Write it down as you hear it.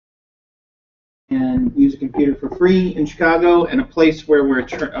and use a computer for free in Chicago, and a place where we're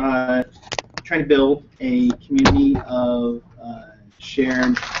trying to build a community of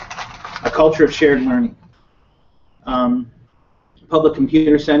a culture of shared learning. Public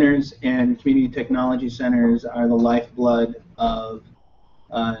computer centers and community technology centers are the lifeblood of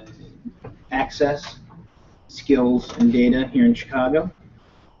access, skills, and data here in Chicago.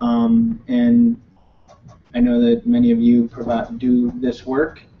 And I know that many of you do this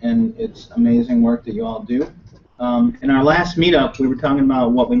work, and it's amazing work that you all do. In our last meetup, we were talking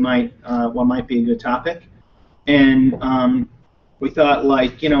about what might be a good topic, and we thought,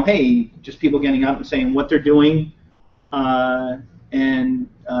 like, hey, just people getting up and saying what they're doing and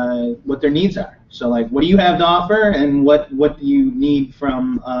what their needs are. So, like, what do you have to offer, and what do you need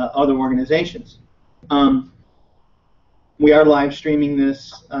from other organizations? We are live streaming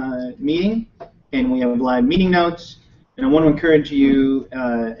this meeting, and we have live meeting notes. And I want to encourage you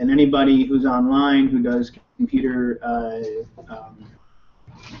and anybody who's online who does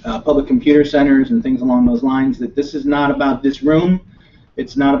public computer centers and things along those lines, that this is not about this room.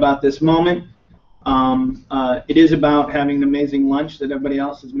 It's not about this moment. It is about having an amazing lunch that everybody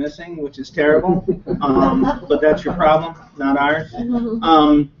else is missing, which is terrible. But that's your problem, not ours.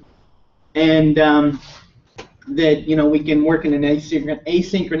 That we can work in an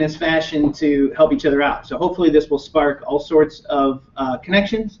asynchronous fashion to help each other out. So hopefully this will spark all sorts of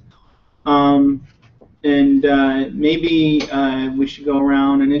connections. Maybe we should go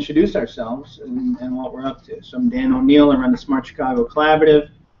around and introduce ourselves and what we're up to. So I'm Dan O'Neill. I run the Smart Chicago Collaborative,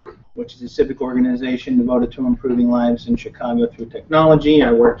 which is a civic organization devoted to improving lives in Chicago through technology.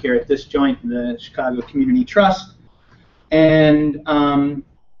 I work here at this joint, the Chicago Community Trust. And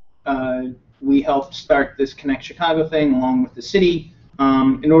we helped start this Connect Chicago thing along with the city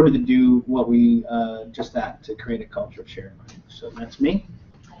in order to do what we to create a culture of shared learning. So that's me.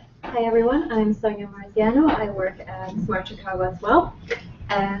 Hi everyone, I'm Sonia Marziano. I work at Smart Chicago as well,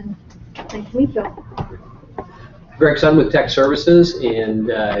 and nice to meet you. Greg Sun with Tech Services,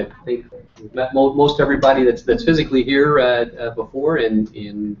 and I think we've met most everybody that's physically here before,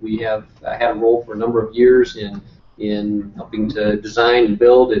 and we have had a role for a number of years in helping to design and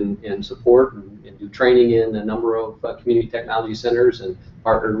build and support and do training in a number of community technology centers, and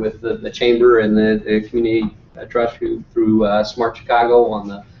partnered with the Chamber and the Community Trust through Smart Chicago on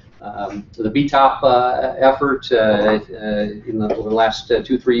the BTOP effort over the last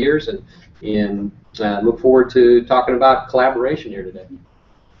 2-3 years, and look forward to talking about collaboration here today.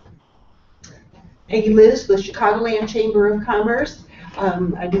 Peggy Liz with Chicagoland Chamber of Commerce.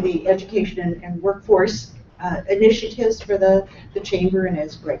 I do the education and workforce initiatives for the Chamber, and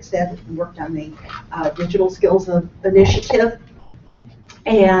as Greg said, we worked on the digital skills initiative.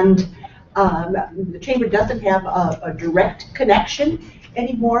 And the Chamber doesn't have a direct connection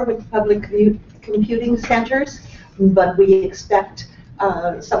anymore with public computing centers, but we expect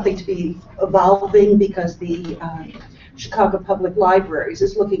something to be evolving because the Chicago Public Libraries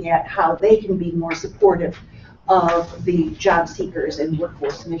is looking at how they can be more supportive of the job seekers and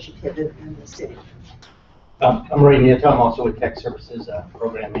workforce initiative in the city. I'm Ray Nieto. I'm also with Tech Services,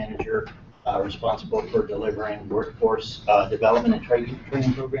 program manager, responsible for delivering workforce development and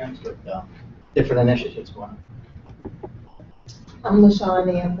training programs with different initiatives going on. I'm LaShawn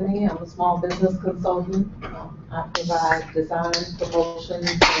Anthony. I'm a small business consultant. I provide design, promotions,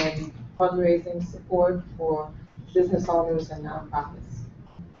 and fundraising support for business owners and nonprofits.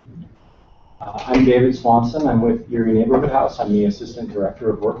 I'm David Swanson. I'm with Erie Neighborhood House. I'm the Assistant Director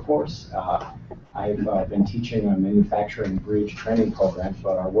of Workforce. I've been teaching a manufacturing bridge training program,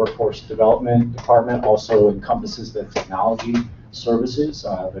 but our workforce development department also encompasses the technology services,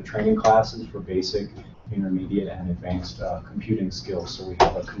 the training classes for basic, intermediate, and advanced computing skills. So we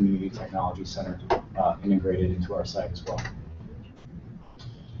have a community technology center integrated into our site as well.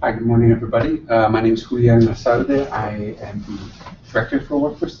 Hi, good morning, everybody. My name is Julian Lazarde. I am the Director for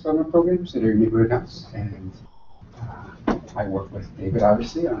Workforce Development Programs at Erie Neighborhood House, and I work with David,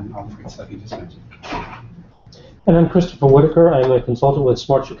 obviously, on all the great stuff he just mentioned. And I'm Christopher Whitaker. I'm a consultant with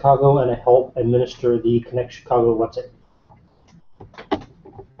Smart Chicago, and I help administer the Connect Chicago website.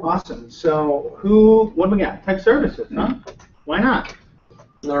 Awesome. So what do we got? Tech Services, huh? Why not?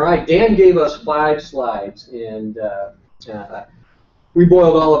 All right, Dan gave us 5 slides, and we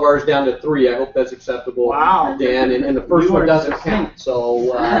boiled all of ours down to 3. I hope that's acceptable, wow, Dan. And the first one doesn't count.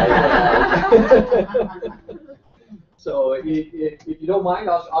 So, so if you don't mind,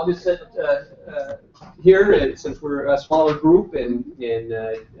 I'll just sit here since we're a smaller group and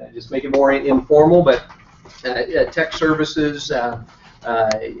just make it more informal. But Tech Services.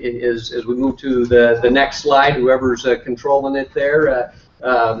 As we move to the next slide, whoever's controlling it there,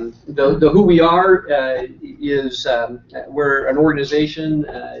 The who we are is we're an organization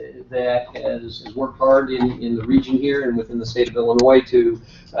that has worked hard in the region here and within the state of Illinois to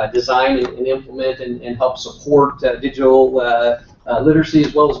design and implement and help support digital literacy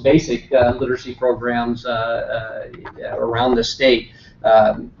as well as basic literacy programs around the state.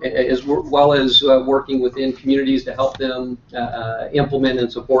 As well as working within communities to help them implement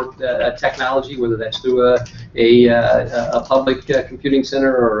and support technology, whether that's through a public computing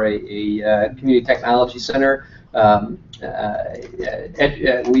center or a community technology center.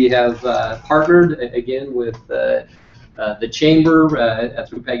 We have partnered again with the Chamber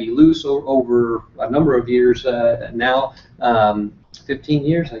through Peggy Luce over a number of years now. 15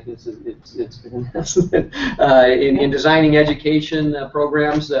 years, I guess it's been in designing education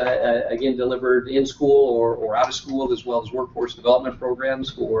programs, again delivered in school or out of school, as well as workforce development programs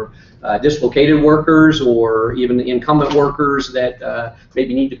for dislocated workers or even incumbent workers that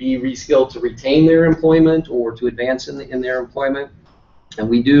maybe need to be reskilled to retain their employment or to advance in their employment. And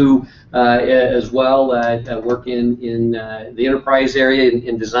we do as well work in the enterprise area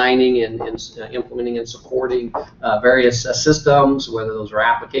in designing and implementing and supporting various systems, whether those are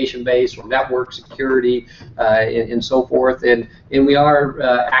application-based or network security and so forth. And we are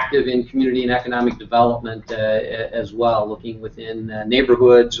active in community and economic development as well, looking within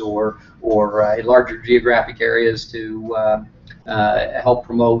neighborhoods or in larger geographic areas to help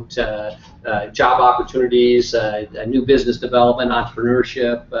promote job opportunities, new business development,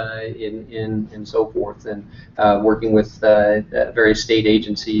 entrepreneurship, and so forth, and working with various state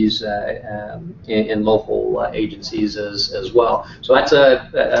agencies and local agencies as well. So that's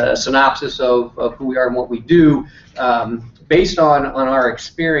a synopsis of who we are and what we do, based on our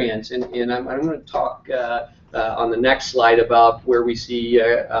experience. And I'm going to talk on the next slide about where we see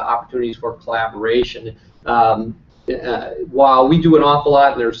opportunities for collaboration. While we do an awful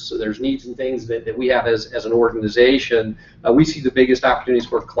lot, and there's needs and things that we have as an organization, we see the biggest opportunities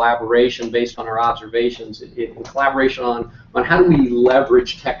for collaboration based on our observations, in collaboration on how do we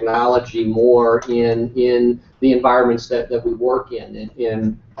leverage technology more in the environments that we work in.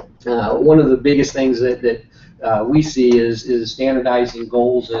 And one of the biggest things that we see is standardizing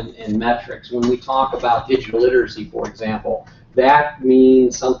goals and metrics. When we talk about digital literacy, for example, that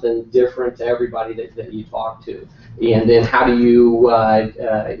means something different to everybody that you talk to. And then how do you,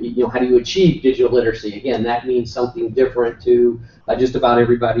 how do you achieve digital literacy? Again, that means something different to just about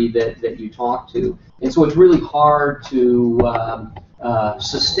everybody that you talk to. And so it's really hard to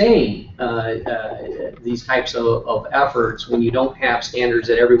sustain these types of efforts when you don't have standards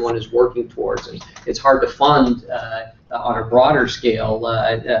that everyone is working towards. And it's hard to fund on a broader scale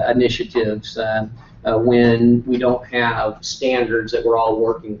initiatives when we don't have standards that we're all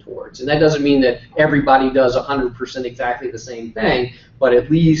working towards. And that doesn't mean that everybody does 100% exactly the same thing, but at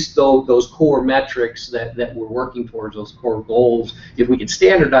least those core metrics that we're working towards, those core goals, if we can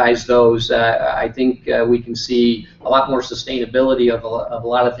standardize those, I think we can see a lot more sustainability of a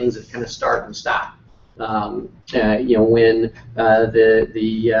lot of things that kind of start and stop. When the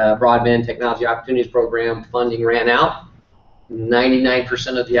Broadband Technology Opportunities Program funding ran out,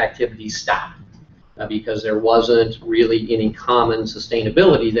 99% of the activities stopped. Because there wasn't really any common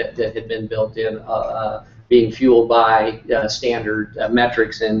sustainability that had been built in, being fueled by standard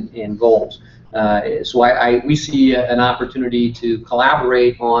metrics and goals. So we see an opportunity to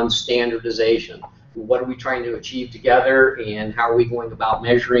collaborate on standardization. What are we trying to achieve together, and how are we going about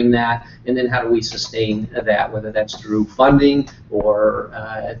measuring that, and then how do we sustain that, whether that's through funding or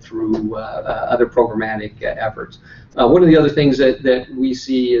through other programmatic efforts. One of the other things that we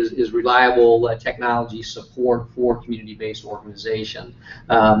see is reliable technology support for community-based organizations.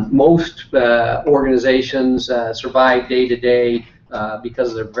 Most organizations survive day to day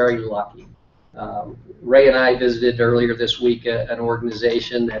because they're very lucky. Ray and I visited earlier this week an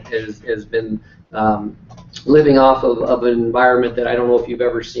organization that has been living off of an environment that I don't know if you've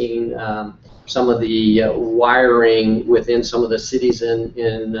ever seen. Some of the wiring within some of the cities in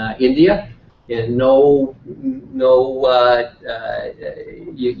India, and no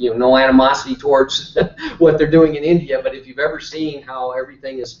animosity towards what they're doing in India, but if you've ever seen how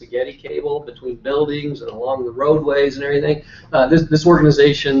everything is spaghetti cable between buildings and along the roadways and everything, this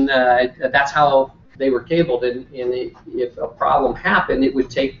organization, that's how they were cabled, and if a problem happened, it would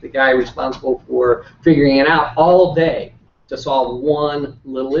take the guy responsible for figuring it out all day to solve one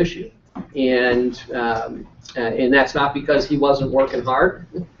little issue. And that's not because he wasn't working hard.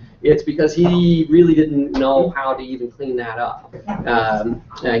 It's because he really didn't know how to even clean that up.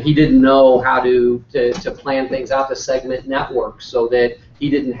 He didn't know how to plan things out, to segment networks so that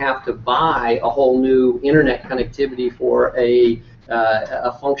he didn't have to buy a whole new internet connectivity for a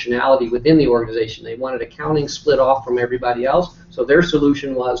a functionality within the organization. They wanted accounting split off from everybody else. So their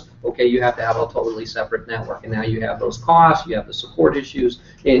solution was, okay, you have to have a totally separate network. And now you have those costs, you have the support issues,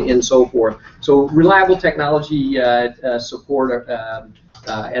 and so forth. So reliable technology support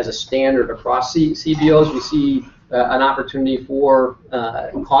as a standard across CBOs, we see an opportunity for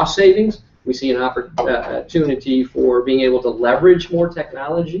cost savings. We see an opportunity for being able to leverage more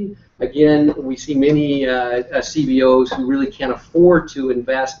technology. Again, we see many CBOs who really can't afford to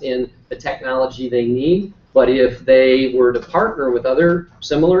invest in the technology they need, but if they were to partner with other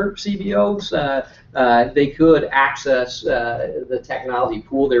similar CBOs, they could access the technology,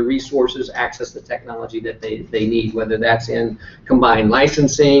 pool their resources, access the technology that they need, whether that's in combined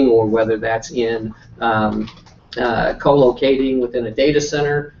licensing or whether that's in co-locating within a data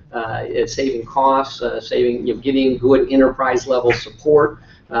center, it's saving costs, getting good enterprise level support.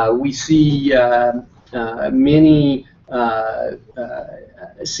 We see many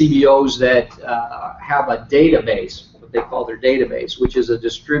CBOs that have a database, what they call their database, which is a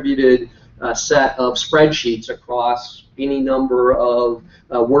distributed set of spreadsheets across any number of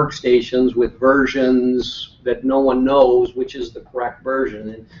workstations with versions that no one knows which is the correct version,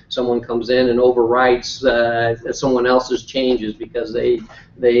 and someone comes in and overwrites someone else's changes because they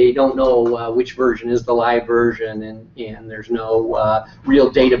don't know which version is the live version, and there's no real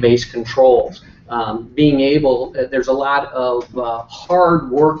database controls. There's a lot of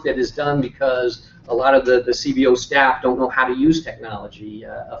hard work that is done because a lot of the CBO staff don't know how to use technology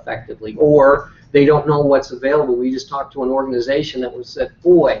effectively, or they don't know what's available. We just talked to an organization that said,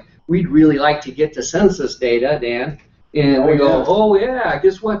 boy, we'd really like to get to census data, Dan. And we go, oh yeah,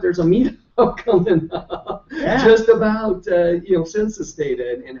 guess what? There's a meetup coming up just about census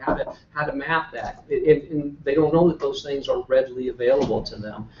data and how to map that. And they don't know that those things are readily available to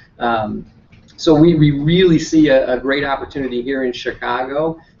them. So we really see a great opportunity here in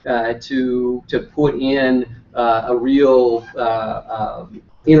Chicago to put in a real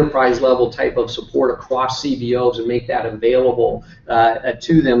enterprise level type of support across CBOs and make that available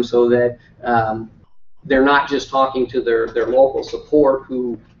to them, so that they're not just talking to their local support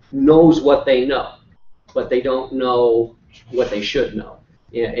who knows what they know, but they don't know what they should know.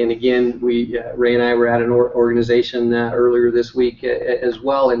 And again, Ray and I were at an organization earlier this week as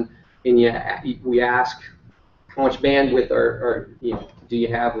well, and we ask how much bandwidth do you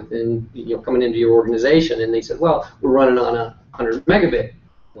have within coming into your organization, and they said, well, we're running on 100 megabit.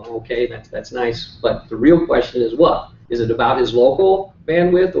 Well, okay, that's nice, but the real question is what? Is it about his local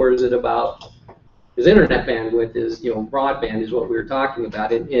bandwidth, or is it about his internet bandwidth? Is broadband is what we were talking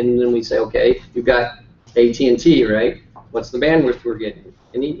about, and then we say, okay, you've got AT&T, right? What's the bandwidth we're getting?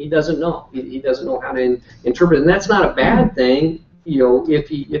 And he doesn't know. He doesn't know how to interpret it, and that's not a bad thing, if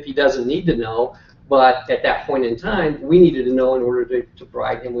he doesn't need to know. But at that point in time, we needed to know in order to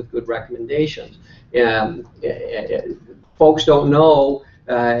provide him with good recommendations. Folks don't know.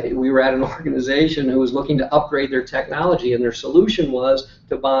 We were at an organization who was looking to upgrade their technology, and their solution was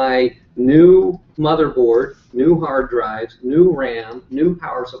to buy new motherboard, new hard drives, new RAM, new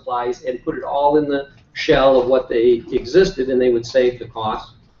power supplies, and put it all in the shell of what they existed, and they would save the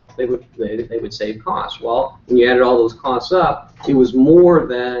cost. They would save costs. Well, when you added all those costs up, it was more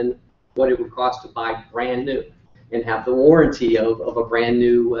than what it would cost to buy brand new and have the warranty of a brand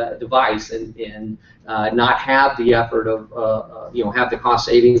new device, and not have the effort of have the cost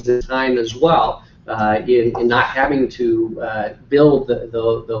savings and time as well in not having to build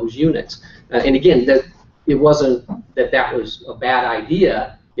those units. And again, it wasn't that was a bad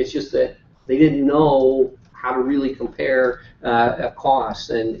idea. It's just that they didn't know how to really compare costs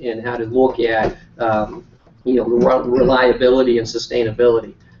and how to look at reliability and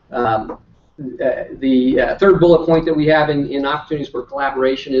sustainability. The third bullet point that we have in opportunities for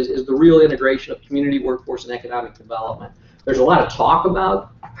collaboration is the real integration of community, workforce, and economic development. There's a lot of talk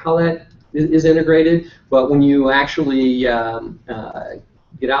about how that is integrated, but when you actually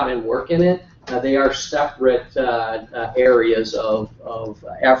get out and work in it, they are separate areas of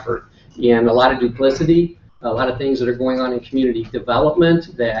effort, and a lot of duplicity. A lot of things that are going on in community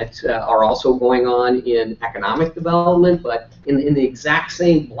development that are also going on in economic development, but in the exact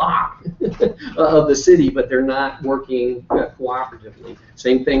same block of the city, but they're not working cooperatively.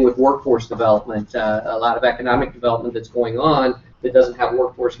 Same thing with workforce development. A lot of economic development that's going on that doesn't have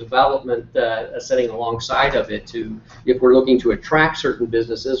workforce development sitting alongside of it. If we're looking to attract certain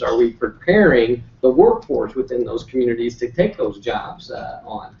businesses, are we preparing the workforce within those communities to take those jobs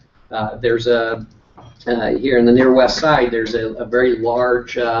on? There's a here in the near west side, there's a very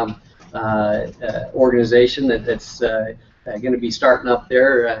large organization that's going to be starting up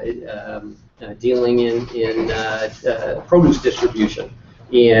there dealing in produce distribution.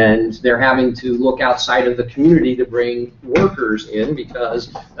 And they're having to look outside of the community to bring workers in because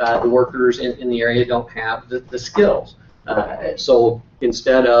the workers in the area don't have the skills. So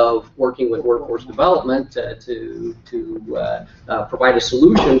instead of working with workforce development to provide a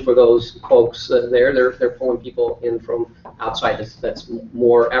solution for those folks they're pulling people in from outside. That's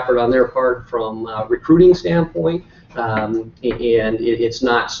more effort on their part from a recruiting standpoint, and it's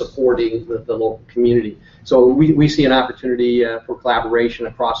not supporting the local community. So we see an opportunity for collaboration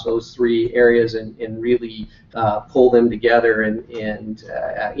across those three areas and really pull them together and end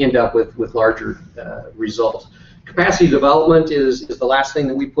up with larger results. Capacity development is the last thing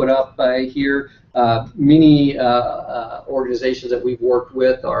that we put up here. Many organizations that we've worked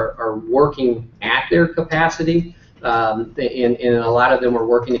with are working at their capacity, and a lot of them are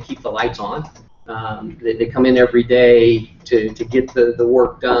working to keep the lights on. They come in every day to get the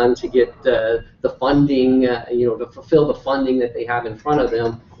work done, to get the funding, to fulfill the funding that they have in front of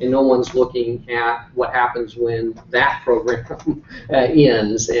them, and no one's looking at what happens when that program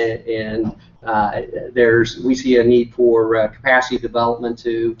ends. We see a need for capacity development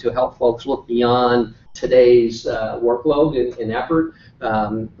to help folks look beyond today's workload and effort,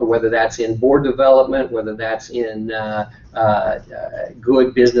 whether that's in board development, whether that's in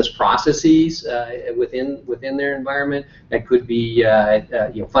good business processes within their environment. That could be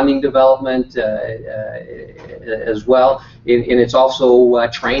funding development as well, and it's also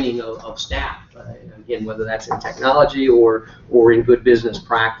training of staff. Again, whether that's in technology or in good business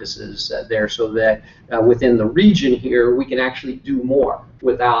practices there, so that within the region here we can actually do more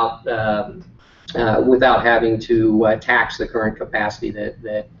without having to tax the current capacity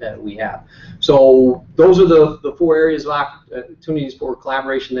that we have. So those are the four areas of opportunities for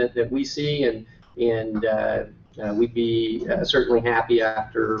collaboration that we see, and we'd be certainly happy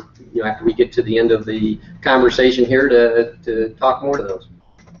after we get to the end of the conversation here to talk more to those.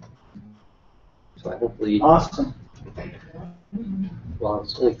 So I hopefully. Awesome. Well,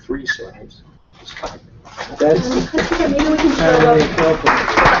 it's only 3 slides. That's Maybe we can show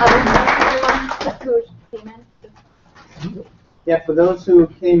who came in. Yeah, for those who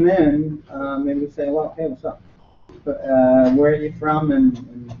came in, maybe say, well, hey, what's up? Where are you from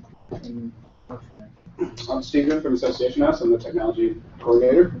and what's your name? I'm Stephen from Association House. I'm the technology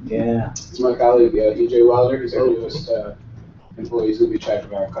coordinator. Yeah. It's my colleague EJ Wilder, who's our newest employee, who's going to be in charge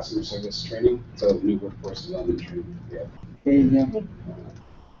of our customer service training, so new workforce development training. Yeah. There you go.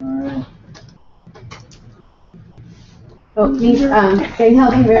 All right. Oh, me,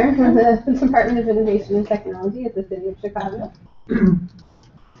 Danielle Beaver from the Department of Innovation and Technology at the City of Chicago.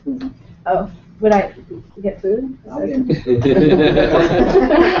 Oh, would I get food? Okay.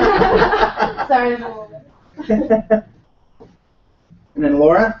 Sorry. And then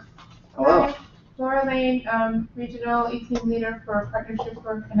Laura? Hello. Hi, Laura Lane, Regional team leader for Partnership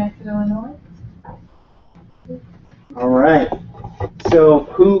for Connected Illinois. All right. So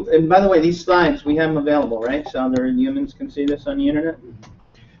and by the way, these slides, we have them available, right? So other humans can see this on the internet?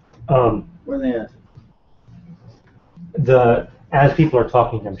 Where are they at? As people are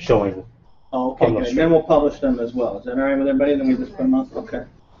talking, I'm showing. Oh, okay, good. Then we'll publish them as well. Is that all right with everybody? Then we just put them up? Okay.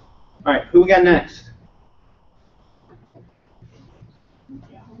 All right, who we got next?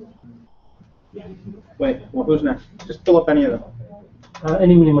 Wait, well, who's next? Just pull up any of them.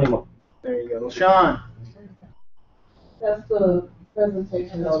 Any, more. There you go. Sean. That's the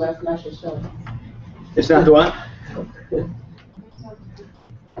presentation, though, that's not your show. It's not the what?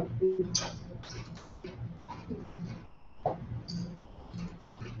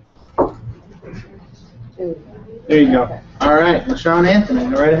 There you go. All right, LaShawn Anthony,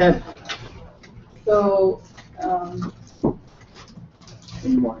 go right ahead. So,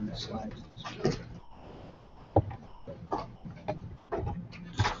 Any more on this slide?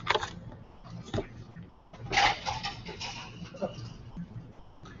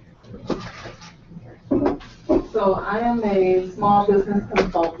 So I am a small business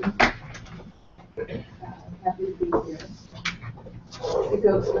consultant. Happy to be here. It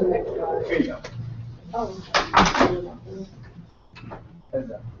goes to the next slide. Here you go. Oh. There's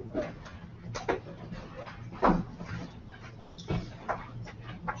that.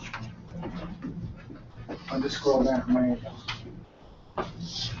 I'll just scroll down from my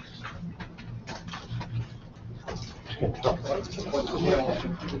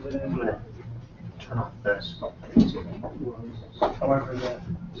Turn off this. However, the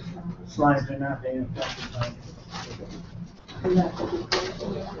slides are not being affected by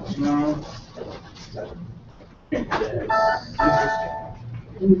no.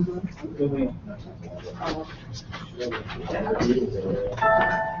 Okay.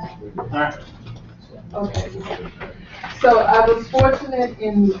 So I was fortunate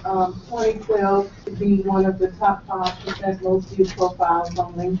in 2012 to be one of the top 5% most viewed profiles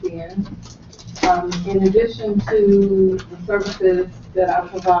on LinkedIn. In addition to the services that I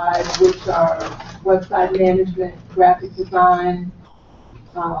provide, which are website management, graphic design,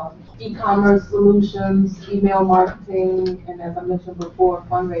 e-commerce solutions, email marketing, and as I mentioned before,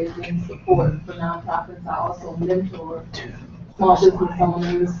 fundraising support for nonprofits. I also mentor small business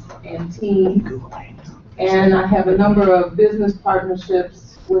owners and teams. And I have a number of business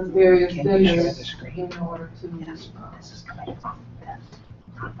partnerships with various vendors in order to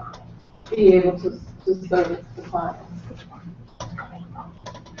be able to service the clients.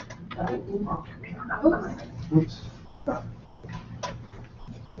 Oops.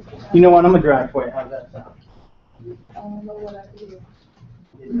 You know what? I'm gonna drive for you. How's that sound? I don't know what I did.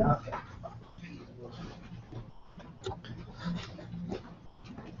 Okay.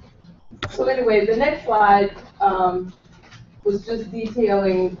 So anyway, the next slide was just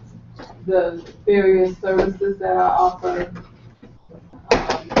detailing the various services that I offer,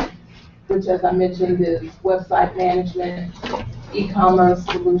 which, as I mentioned, is website management, e-commerce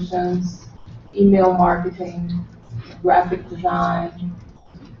solutions, email marketing, graphic design,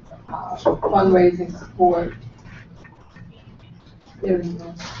 fundraising support. There you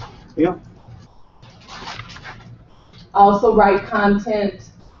go. Yeah. I also write content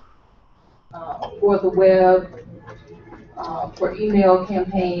for the web, for email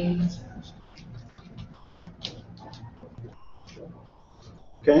campaigns.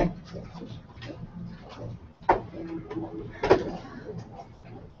 Okay.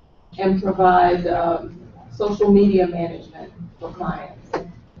 And provide social media management for clients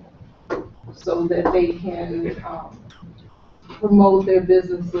so that they can promote their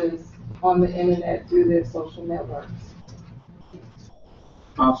businesses on the internet through their social networks.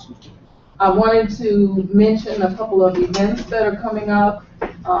 Awesome. I wanted to mention a couple of events that are coming up.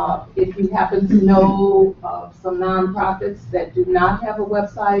 If you happen to know some nonprofits that do not have a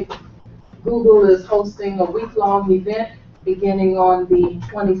website, Google is hosting a week-long event beginning on the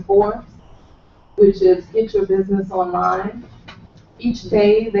 24th, which is Get Your Business Online. Each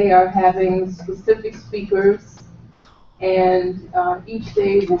day they are having specific speakers, and each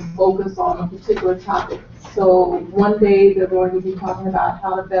day will focus on a particular topic. So one day they're going to be talking about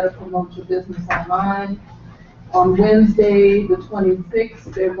how to better promote your business online. On Wednesday, the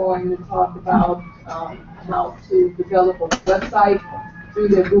 26th, they're going to talk about how to develop a website through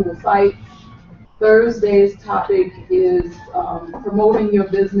their Google Sites. Thursday's topic is promoting your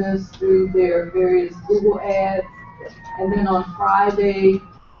business through their various Google ads. And then on Friday,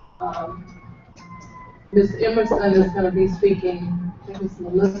 Ms. Emerson is going to be speaking. I think it's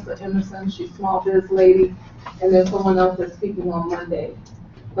Melissa Emerson. She's a small biz lady. And there's someone else that's speaking on Monday.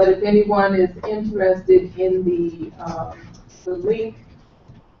 But if anyone is interested in the link,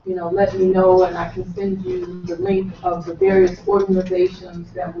 let me know, and I can send you the link of the various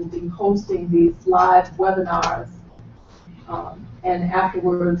organizations that will be hosting these live webinars. And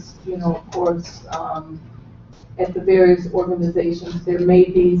afterwards, of course, at the various organizations, there may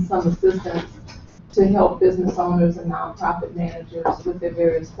be some assistance to help business owners and nonprofit managers with their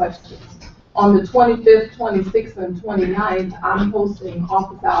various questions. On the 25th, 26th, and 29th, I'm hosting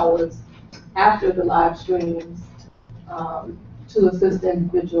office hours after the live streams to assist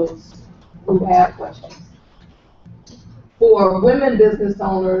individuals who have questions. For women business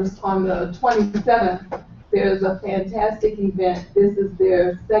owners, on the 27th, there's a fantastic event. This is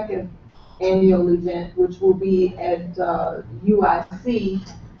their second annual event, which will be at UIC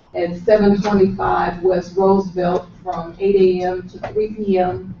at 725 West Roosevelt from 8 a.m. to 3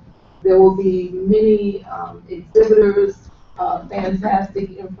 p.m. There will be many exhibitors,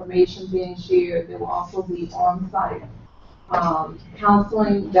 fantastic information being shared. There will also be on-site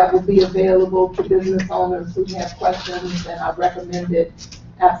counseling that will be available to business owners who have questions, and I recommend it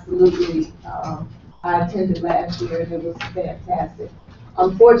absolutely. I attended last year and it was fantastic.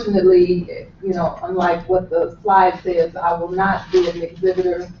 Unfortunately, unlike what the slide says, I will not be an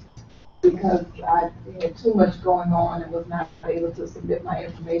exhibitor because I had too much going on and was not able to submit my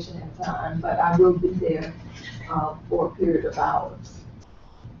information in time, but I will be there for a period of hours.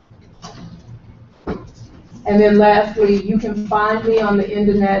 And then lastly, you can find me on the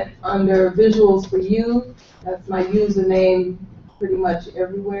internet under Visuals for You. That's my username pretty much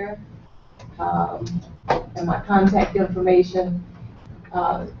everywhere. And my contact information.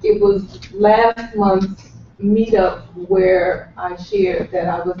 It was last month's meetup where I shared that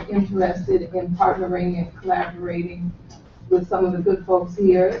I was interested in partnering and collaborating with some of the good folks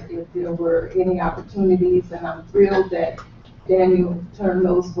here if there were any opportunities, and I'm thrilled that Daniel turned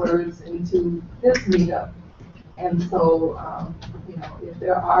those words into this meetup. And so, you know, if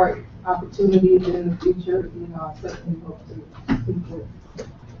there are opportunities in the future, you know, I certainly hope to speak with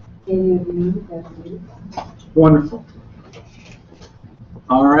any of you as you. Wonderful.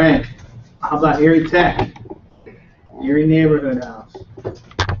 All right. How about Erie Tech? Erie Neighborhood House.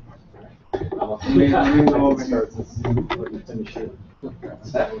 Let me go over here.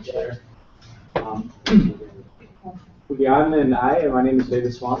 Julian and my name is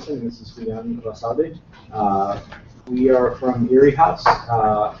David Swanson, and this is Julian Rasalde. We are from Erie House.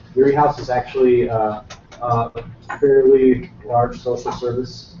 Erie House is actually a fairly large social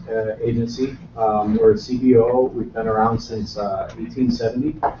service agency. We're a CBO. We've been around since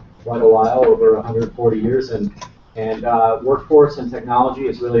 1870, quite a while, over 140 years, and workforce and technology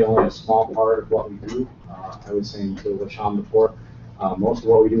is really only a small part of what we do. I was saying to LaShawn before, most of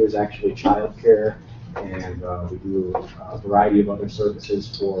what we do is actually childcare, and we do a variety of other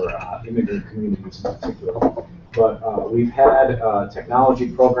services for immigrant communities in particular. But we've had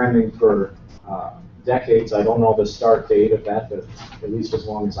technology programming for decades. I don't know the start date of that, but at least as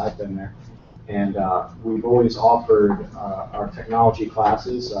long as I've been there. And we've always offered our technology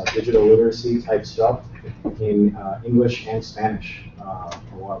classes, digital literacy type stuff, in English and Spanish.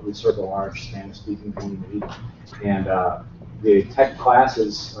 We serve a large Spanish-speaking community. And the tech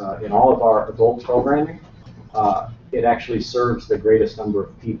classes in all of our adult programming, it actually serves the greatest number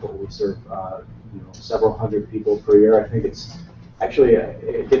of people. We serve several hundred people per year. I think it's actually,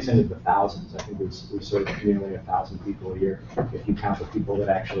 it gets into the thousands. I think we serve nearly 1,000 people a year, if you count the people that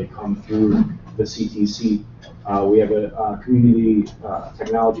actually come through the CTC. We have a community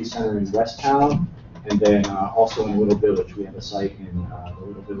technology center in Westtown, and then also in Little Village. We have a site in the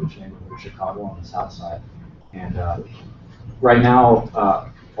Little Village neighborhood of Chicago on the south side. And right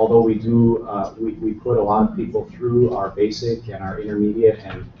now, although we do, we put a lot of people through our basic and our intermediate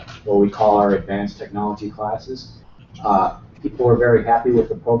and what we call our advanced technology classes. People are very happy with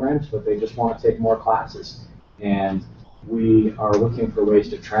the programs, but they just want to take more classes. And we are looking for ways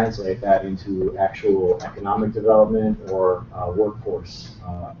to translate that into actual economic development or workforce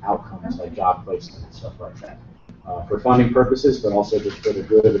outcomes like job placement and stuff like that. For funding purposes, but also just for the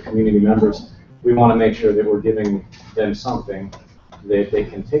good of the community members, we want to make sure that we're giving them something that they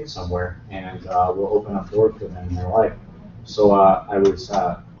can take somewhere, and we'll open up doors for them in their life. So I was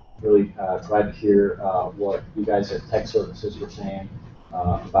really glad to hear what you guys at Tech Services were saying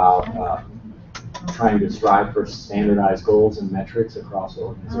about trying to strive for standardized goals and metrics across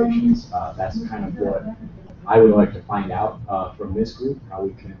organizations. That's kind of what I would like to find out from this group, how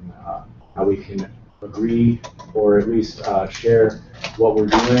we can agree or at least share what we're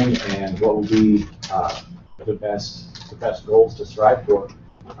doing and what will be the best goals to strive for,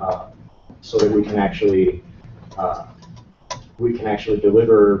 so that we can actually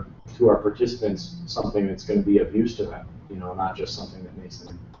deliver to our participants something that's going to be of use to them, not just something that makes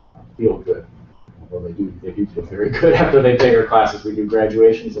them feel good. Well, they do feel very good after they take our classes. We do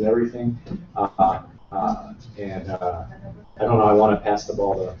graduations and everything. I don't know, I want to pass the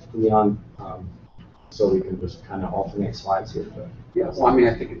ball to Leon so we can just kind of alternate slides here. But. Yeah, well, I mean,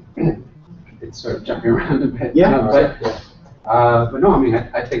 I think it's sort of jumping around a bit. Yeah. But no, I mean,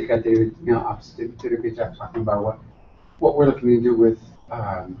 I think David, obviously did a good job talking about what we're looking to do with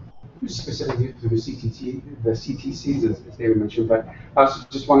specifically through the CTCs, as David mentioned. But I also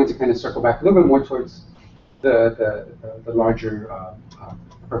just wanted to kind of circle back a little bit more towards the larger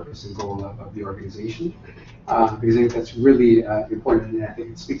purpose and goal of the organization, because I think that's really important, and I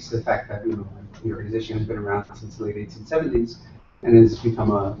think it speaks to the fact that the organization has been around since the late 1870s and has become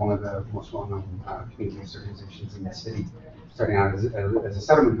one of the most well-known community-based organizations in the city, starting out as a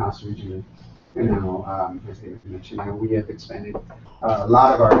settlement house originally. And now, as David mentioned, we have expanded. A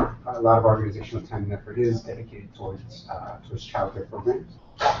lot of our organizational time and effort is dedicated towards childcare programs.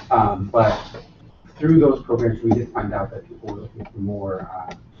 But through those programs, we did find out that people were looking for more,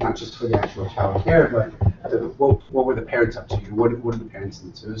 not just for the actual child care, but what were the parents up to? What do the parents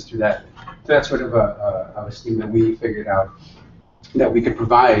need? So it was through that sort of a scheme that we figured out that we could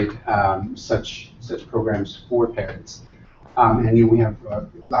provide such programs for parents. And we have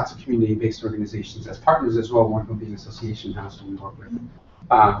lots of community-based organizations as partners as well, one of them being Association House, who we work with.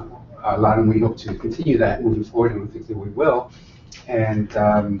 A lot of them, we hope to continue that moving forward, and we think that we will. And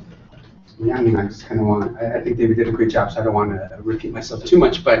yeah, I mean, I just kind of want to, I think David did a great job, so I don't want to repeat myself too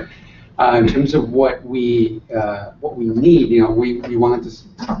much, but in terms of what we need, we wanted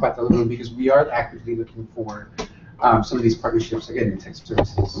to talk about that a little bit because we are actively looking for some of these partnerships, again, in Tech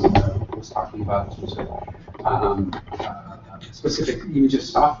Services was talking about in terms of specific even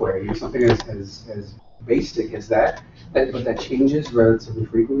just software, something as basic as that, but that changes relatively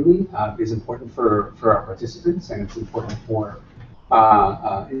frequently, is important for our participants, and it's important for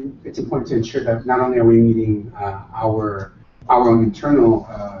it's important to ensure that not only are we meeting our own internal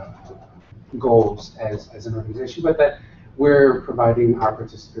goals as an organization, but that we're providing our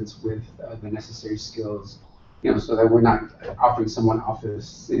participants with the necessary skills, so that we're not offering someone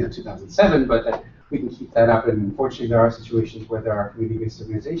Office 2007, but that we can keep that up. And unfortunately, there are situations where there are community-based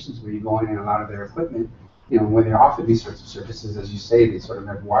organizations where you go in and a lot of their equipment, when they're offered these sorts of services, as you say, they sort of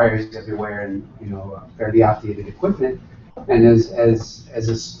have wires everywhere and fairly outdated equipment. And as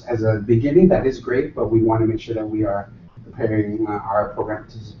a beginning, that is great, but we want to make sure that we are preparing our program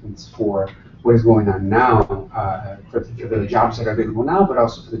participants for what is going on now, for the jobs that are available now, but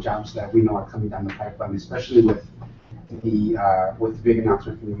also for the jobs that we know are coming down the pipeline, especially with the big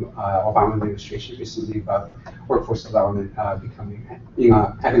announcement from the Obama administration recently about workforce development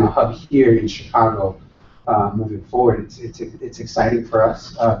having a hub here in Chicago moving forward. It's exciting for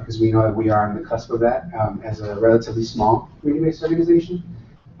us because we know that we are on the cusp of that as a relatively small community-based organization,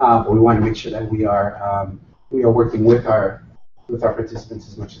 but we want to make sure that we are working with our participants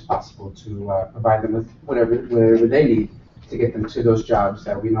as much as possible to provide them with whatever they need to get them to those jobs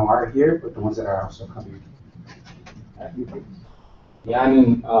that we know are here, but the ones that are also coming. Yeah, I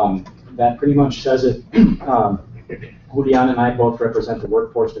mean, that pretty much says it. Julian and I both represent the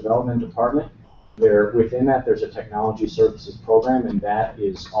Workforce Development Department. Within that, there's a technology services program, and that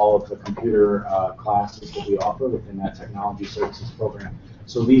is all of the computer classes that we offer within that technology services program.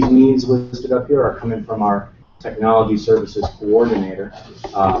 So these needs listed up here are coming from our technology services coordinator.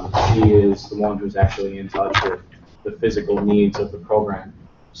 She is the one who's actually in touch with the physical needs of the program.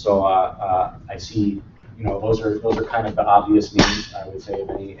 So I see, those are kind of the obvious needs, I would say, of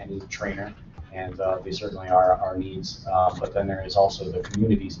any trainer, and they certainly are our needs. But then there is also the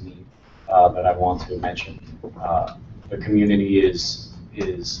community's need that I want to mention. The community is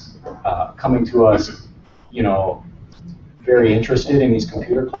coming to us, very interested in these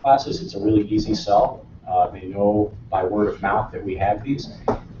computer classes. It's a really easy sell. They know by word of mouth that we have these,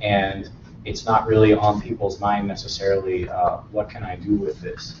 and it's not really on people's mind necessarily, what can I do with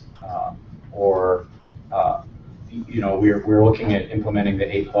this? We're looking at implementing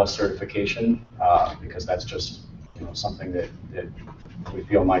the A+ certification because that's just something that we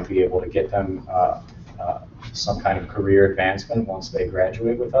feel might be able to get them some kind of career advancement once they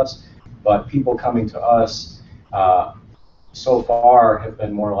graduate with us. But people coming to us so far have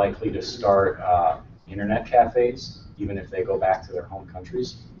been more likely to start internet cafes, even if they go back to their home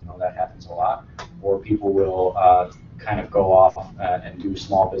countries. That happens a lot. Or people will kind of go off and do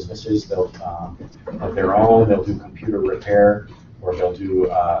small businesses. They'll of their own. They'll do computer repair, or they'll do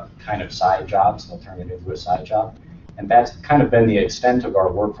kind of side jobs. They'll turn it into a side job. And that's kind of been the extent of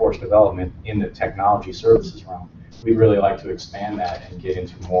our workforce development in the technology services realm. We'd really like to expand that and get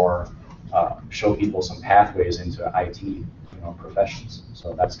into more, show people some pathways into IT, professions.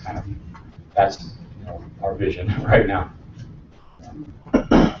 So that's our vision right now.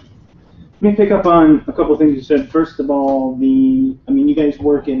 Let me pick up on a couple of things you said. First of all, you guys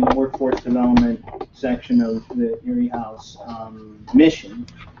work in the workforce development section of the Erie House mission,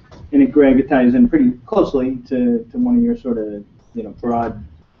 and Greg, ties in pretty closely to one of your sort of broad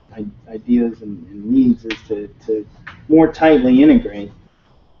ideas and needs, is to more tightly integrate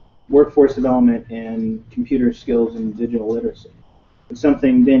workforce development and computer skills and digital literacy. It's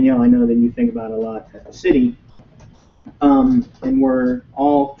something, Danielle, I know that you think about a lot at the city. And we're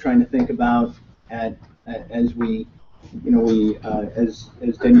all trying to think about as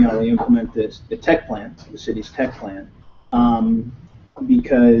Danielle implement the tech plan, the city's tech plan,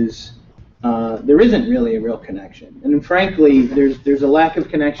 because there isn't really a real connection. And frankly, there's a lack of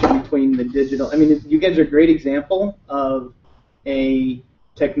connection between the digital. You guys are a great example of a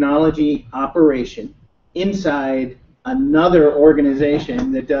technology operation inside another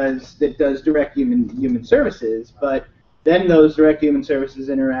organization that does direct human services, but then those direct human services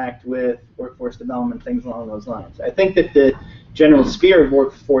interact with workforce development, things along those lines. I think that the general sphere of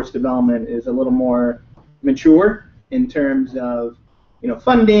workforce development is a little more mature in terms of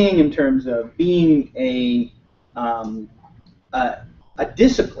funding, in terms of being a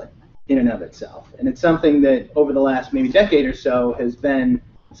discipline in and of itself, and it's something that over the last maybe decade or so has been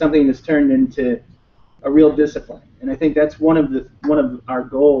something that's turned into a real discipline. And I think that's one of our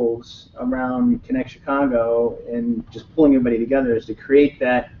goals around Connect Chicago and just pulling everybody together, is to create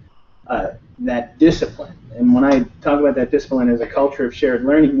that discipline. And when I talk about that discipline as a culture of shared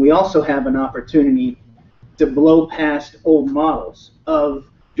learning, we also have an opportunity to blow past old models of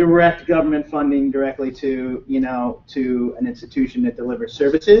direct government funding directly to, to an institution that delivers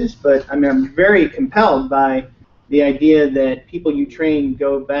services. But I mean, I'm very compelled by the idea that people you train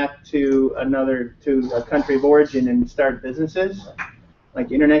go back to a country of origin and start businesses,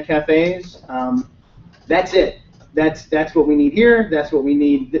 like internet cafes. That's it. That's what we need here. That's what we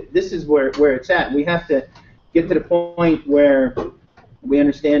need. This is where it's at. We have to get to the point where we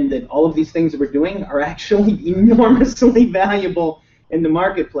understand that all of these things that we're doing are actually enormously valuable in the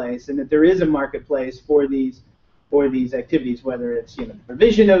marketplace, and that there is a marketplace for these activities, whether it's the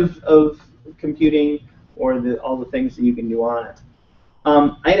provision of computing or all the things that you can do on it.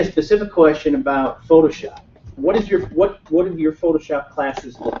 I had a specific question about Photoshop. What are your Photoshop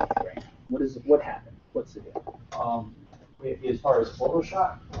classes look like right now? What happened? What's the deal? As far as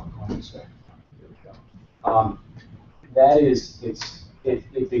Photoshop, that is,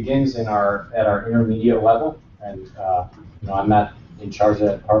 it begins at our intermediate level, and I'm not in charge of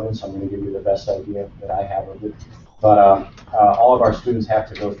that department, so I'm going to give you the best idea that I have of it. But all of our students have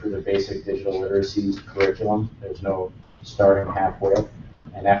to go through the basic digital literacy curriculum. There's no starting halfway,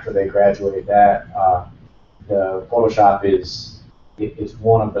 and after they graduate that, the Photoshop it's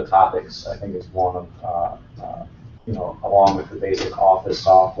one of the topics. I think it's one of along with the basic office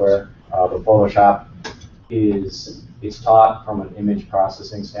software. The Photoshop it's taught from an image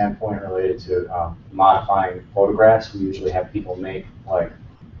processing standpoint related to modifying photographs. We usually have people make like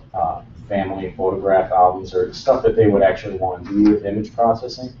family photograph albums or stuff that they would actually want to do with image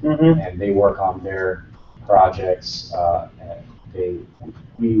processing, and they work on their projects.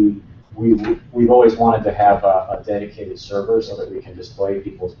 We've always wanted to have a dedicated server so that we can display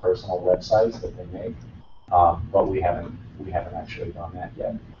people's personal websites that they make, but we haven't actually done that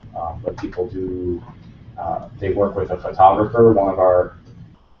yet. But people do. They work with a photographer, one of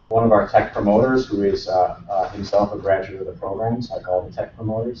our tech promoters, who is himself a graduate of the programs, like all the tech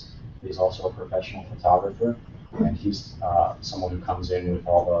promoters. He's also a professional photographer, and he's someone who comes in with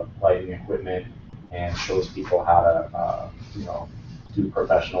all the lighting equipment and shows people how to, do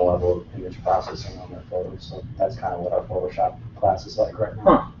professional level image processing on their photos. So that's kind of what our Photoshop class is like right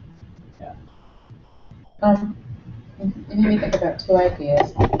now. Yeah. It made me think about two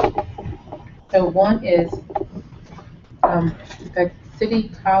ideas. So one is that city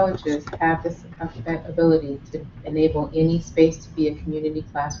colleges have that ability to enable any space to be a community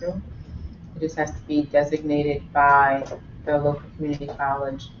classroom. It just has to be designated by the local community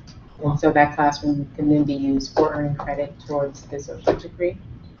college. And so that classroom can then be used for earning credit towards the associate degree.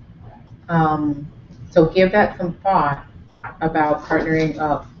 So give that some thought about partnering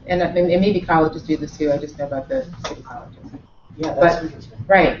up. And maybe colleges do this too, I just know about the city colleges. Yeah, that's interesting.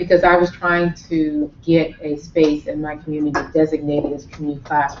 Right, because I was trying to get a space in my community designated as community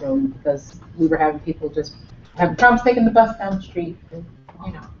classroom because we were having people just having problems taking the bus down the street,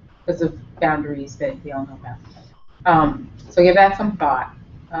 because of boundaries that we all know about. So give that some thought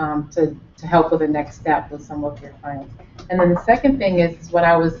to help with the next step with some of your clients. And then the second thing is when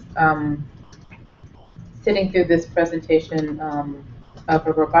I was sitting through this presentation of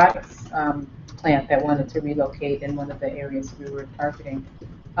a robotics plant that wanted to relocate in one of the areas we were targeting.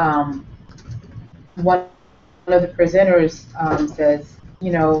 One of the presenters says,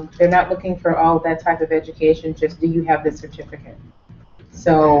 they're not looking for all that type of education, just do you have the certificate?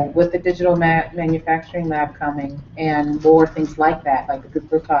 So with the digital manufacturing lab coming and more things like that, like the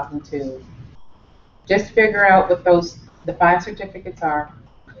group we're talking to, just figure out what the 5 certificates are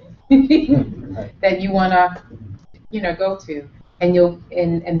that you want to, go to.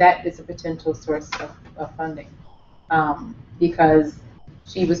 And that is a potential source of funding, because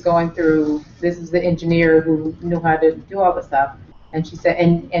she was going through. This is the engineer who knew how to do all the stuff, and she said,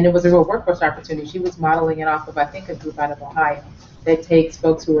 and it was a real workforce opportunity. She was modeling it off of, I think, a group out of Ohio that takes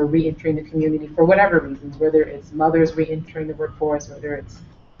folks who are reentering the community for whatever reasons, whether it's mothers reentering the workforce, whether it's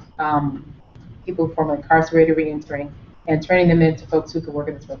people formerly incarcerated reentering, and turning them into folks who can work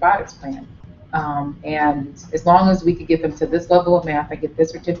in this robotics plant. And as long as we could get them to this level of math, I get this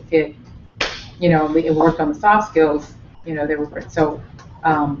certificate, and work on the soft skills, they were great. So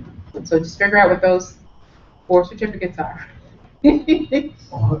just figure out what those 4 certificates are.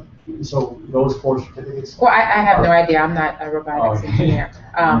 So those 4 certificates? Well, I have no idea. I'm not a robotics engineer.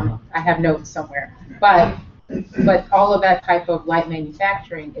 I have notes somewhere. But all of that type of light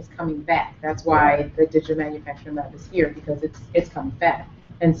manufacturing is coming back. That's why the digital manufacturing lab is here, because it's coming back.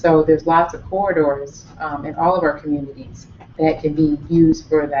 And so there's lots of corridors in all of our communities that can be used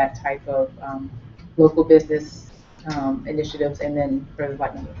for that type of local business initiatives and then for the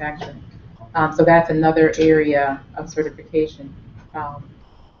light manufacturing. So that's another area of certification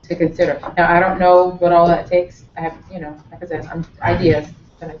to consider. Now, I don't know what all that takes. I have, like I said, ideas.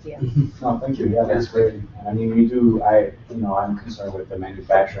 good idea. No, thank you. Yeah, that's great. And I mean, we do, I'm concerned with the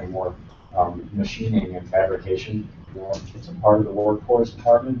manufacturing more, machining and fabrication. You know, it's a part of the workforce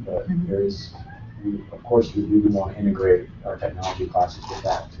department, but there is, of course, we really want to integrate our technology classes with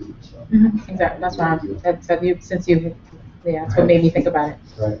that too, so. Exactly, that's why that's what made me think about it.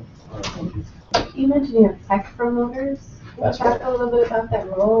 Right. You mentioned you have tech promoters. Can That's you talk right. a little bit about that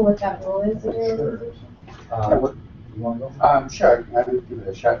role, what that role is in your organization? You want to go? Sure, I can give it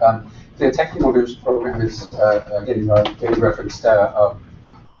a shot. The Tech Promoters program is getting referenced our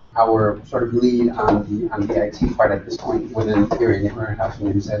sort of lead on the IT part at this point within Erie Neighborhood House. And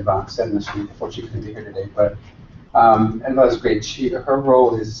maybe Edva said in the street before she couldn't be here today, but Edva is great. Her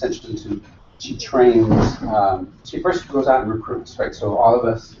role is essentially she trains. She first goes out and recruits, right? So all of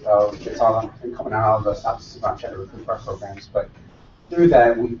us, it's all incumbent on all of us, obviously, about trying to recruit for our programs, but through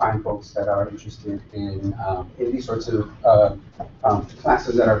that, we find folks that are interested in these sorts of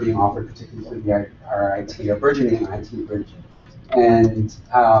classes that are being offered, particularly through our IT, a burgeoning IT bridge. And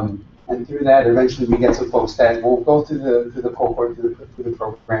through that, eventually we get some folks that will go through the cohort, through the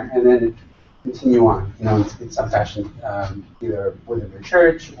program, and then continue on, you know, in some fashion, either within their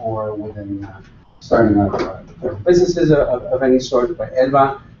church or within starting their businesses of any sort. But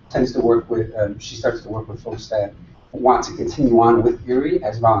Edva tends to work with, she starts to work with folks that want to continue on with Erie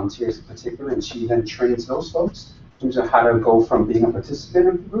as volunteers in particular, and she then trains those folks in terms of how to go from being a participant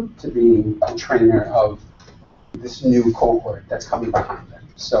in the group to being a trainer of this new cohort that's coming behind them.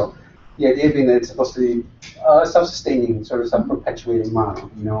 So the idea being that it's supposed to be a self-sustaining, sort of self-perpetuating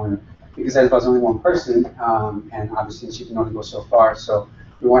model, you know, and because Edva's only one person, and obviously she can only go so far, so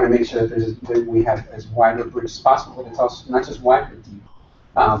we want to make sure that we have as wide a bridge as possible, but it's also not just wide but deep,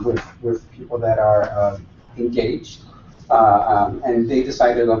 with people that are engaged, and they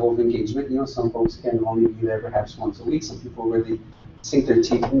decide their level of engagement. You know, some folks can only be there perhaps once a week. Some people really sink their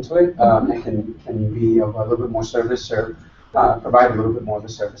teeth into it and can be of a little bit more service or provide a little bit more of a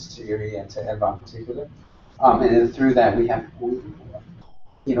service to Erie and to Edva in particular. And then through that, we have,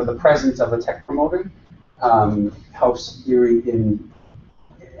 you know, the presence of a tech promoter helps Erie in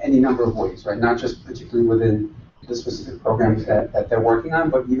any number of ways, right? Not just particularly within the specific programs that they're working on,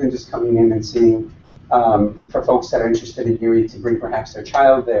 but even just coming in and seeing for folks that are interested in Erie to bring perhaps their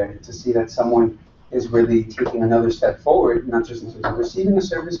child there, to see that someone is really taking another step forward, not just in terms of receiving a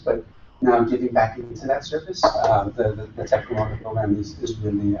service, but now giving back into that service. The Tech Promoter Program is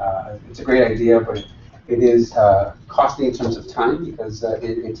really, it's a great idea, but it is costly in terms of time because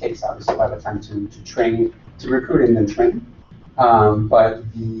it takes obviously a lot of time to train, to recruit and then train. But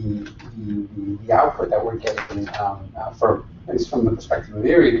the output that we're getting for, at least from the perspective of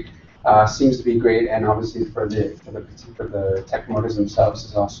Erie, seems to be great, and obviously for the tech promoters themselves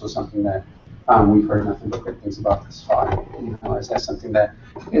is also something that we've heard nothing but good things about this far. You know, as something that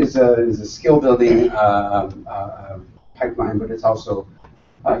is a skill building pipeline, but it's also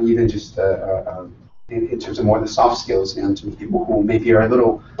even just in terms of more the soft skills, you know, to people who maybe are a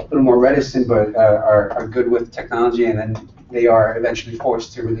little more reticent, but are good with technology, and then they are eventually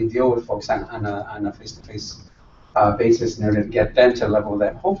forced to really deal with folks on a face-to-face basis in order to get them to a level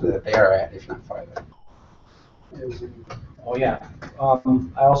that hopefully that they are at, if not farther. Oh yeah.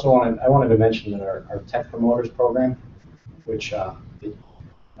 I also wanted to mention that our Tech Promoters program, which,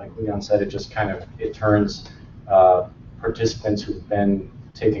 like Leon said, it turns participants who've been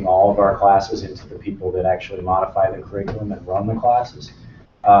taking all of our classes into the people that actually modify the curriculum and run the classes.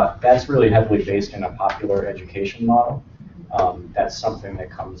 That's really heavily based in a popular education model. That's something that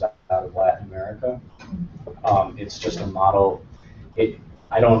comes out of Latin America. It's just a model.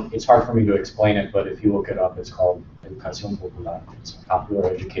 It's hard for me to explain it, but if you look it up, it's called Educación Popular. Popular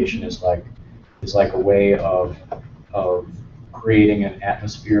education is like a way of creating an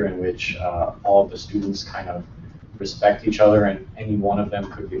atmosphere in which all of the students kind of respect each other, and any one of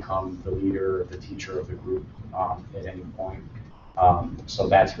them could become the leader or the teacher of the group at any point. So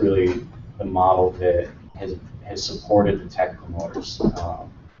that's really the model that has supported the tech promoters.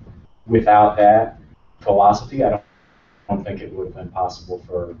 Without that philosophy, I don't think it would have been possible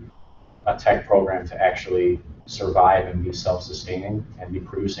for a tech program to actually survive and be self-sustaining and be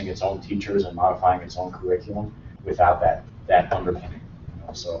producing its own teachers and modifying its own curriculum without that underpinning. You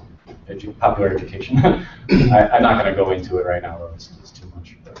know, so popular education. I'm not going to go into it right now, though. It's too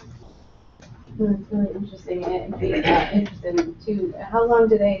much. It's really interesting. And I'd be interested too. How long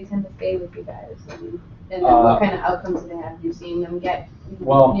do they tend to stay with you guys? And then what kind of outcomes do they have? Have you seen them get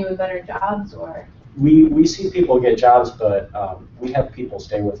new and better jobs, or? We see people get jobs, but we have people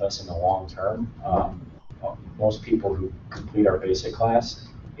stay with us in the long term. Most people who complete our basic class,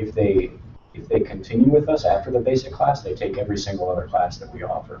 if they if they continue with us after the basic class, they take every single other class that we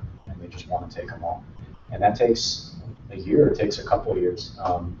offer, and they just want to take them all. And that takes a year, it takes a couple of years.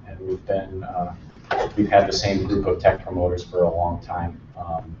 And we've had the same group of tech promoters for a long time.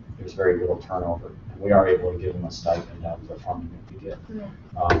 There's very little turnover. And we are able to give them a stipend out of the funding that we get.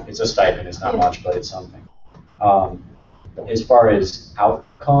 It's a stipend, it's not much, but it's something. As far as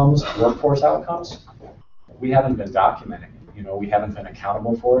outcomes, workforce outcomes, we haven't been documenting it. You know, we haven't been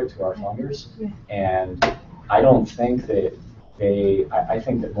accountable for it to our funders. And I don't think that I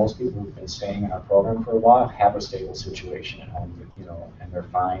think that most people who've been staying in our program for a while have a stable situation at home, you know, and they're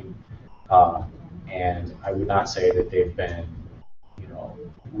fine. And I would not say that they've been, you know,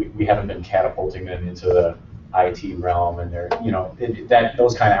 we haven't been catapulting them into the IT realm, and they're, you know,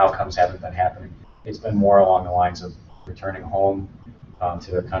 those kind of outcomes haven't been happening. It's been more along the lines of returning home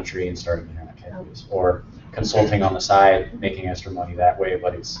to their country and starting internet cafes, or consulting on the side, making extra money that way,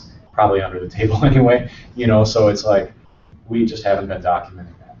 but it's probably under the table anyway, you know, so it's like, we just haven't been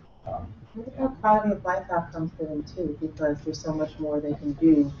documenting that. What about quality of life outcomes for them too? Because there's so much more they can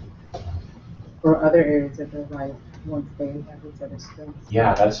do for other areas of their life once they have these other skills.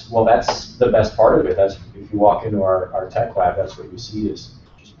 Yeah, that's the best part of it. That's, if you walk into our tech lab, that's what you see is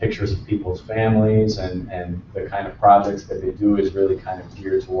just pictures of people's families, and the kind of projects that they do is really kind of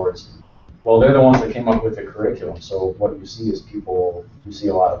geared towards, well, they're the ones that came up with the curriculum, so what you see is you see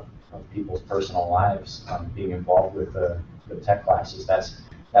a lot of people's personal lives being involved with the tech classes. That's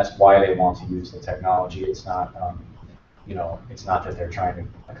why they want to use the technology. It's not, you know, it's not that they're trying to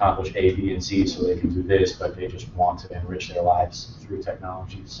accomplish A, B, and C so they can do this, but they just want to enrich their lives through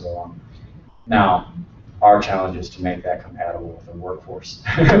technology. So now, our challenge is to make that compatible with the workforce,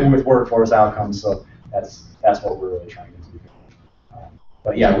 with workforce outcomes. So that's what we're really trying to do.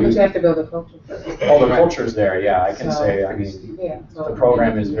 But yeah, we have to build a culture. Oh, the culture's there. Yeah, I can say. I mean, the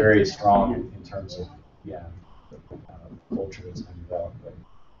program is very strong in terms of culture that's been developed. But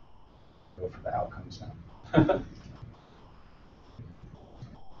go for the outcomes now.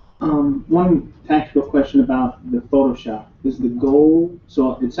 One tactical question about the Photoshop. Is the goal,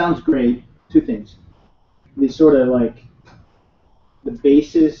 so it sounds great, two things. The sort of like the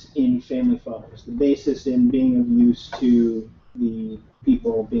basis in family photos, the basis in being of use to the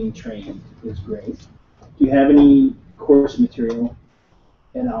people being trained is great. Do you have any course material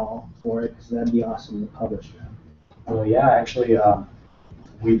at all for it? Because that'd be awesome to publish that. Well, yeah, actually,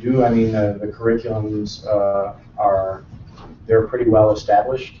 we do. I mean, the curriculums they're pretty well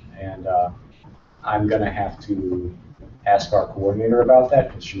established, and I'm going to have to ask our coordinator about that,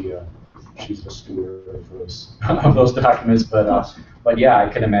 because she's the steward of those documents. But yeah, I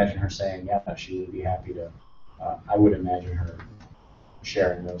can imagine her saying, yeah, she would be happy to. I would imagine her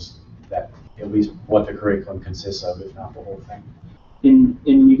sharing that at least what the curriculum consists of, if not the whole thing. And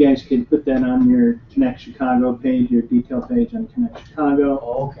you guys could put that on your Connect Chicago page, your detail page on Connect Chicago.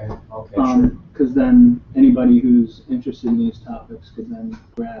 Oh, okay, sure. Because then anybody who's interested in these topics could then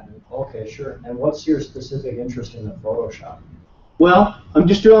grab it. Okay, sure. And what's your specific interest in the Photoshop? Well, I'm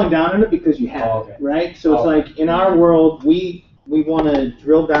just drilling down on it because you have it, right? So it's like, in our world, we want to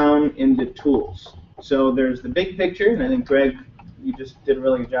drill down into tools. So there's the big picture, and I think, Greg, you just did a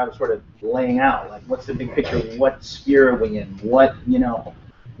really good job of sort of laying out, like, what's the big picture, what sphere are we in, what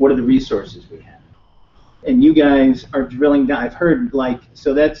are the resources we have? And you guys are drilling down. I've heard, like,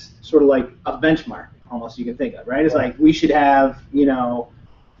 so that's sort of like a benchmark, almost, you can think of, right? It's like, we should have,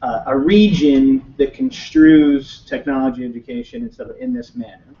 a region that construes technology education and stuff in this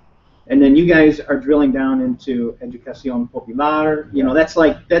manner. And then you guys are drilling down into educación popular. I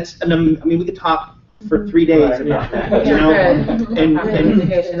mean, we could talk for 3 days about that, Education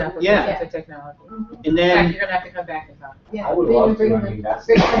yeah. to technology. And then You're gonna have to come back and talk. Yeah, I would love to. I mean, that's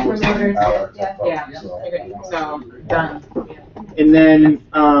So done. And then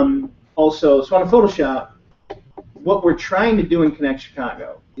also, so on Photoshop, what we're trying to do in Connect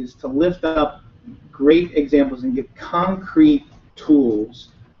Chicago is to lift up great examples and give concrete tools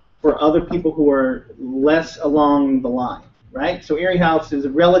for other people who are less along the line, right? So Erie House is a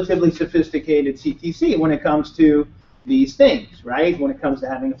relatively sophisticated CTC when it comes to these things, right? When it comes to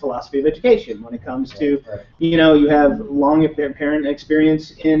having a philosophy of education, when it comes to, you have long parent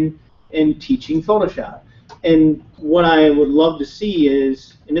experience in teaching Photoshop. And what I would love to see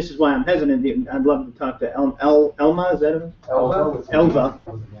is, and this is why I'm hesitant, I'd love to talk to Elma, is that it? Elva,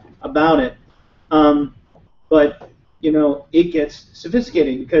 about it. But, it gets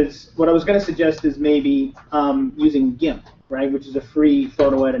sophisticated, because what I was going to suggest is maybe using GIMP, right, which is a free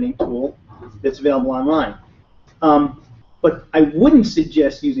photo editing tool that's available online. But I wouldn't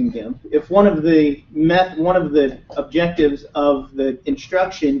suggest using GIMP if one of the objectives of the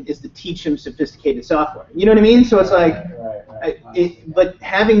instruction is to teach them sophisticated software. You know what I mean? So it's like, but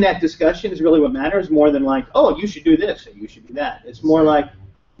having that discussion is really what matters, more than like, oh, you should do this or you should do that. It's more like,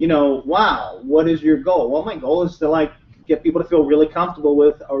 you know, wow, what is your goal? Well, my goal is to like get people to feel really comfortable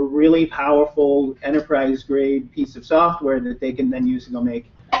with a really powerful enterprise-grade piece of software that they can then use to go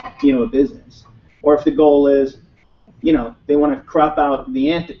make, you know, a business. Or if the goal is, you know, they want to crop out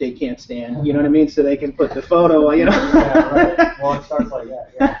the ant that they can't stand, you know what I mean, so they can put the photo, you know. Yeah, right. Well, it starts like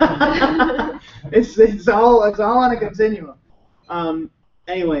that, yeah. it's all on a continuum.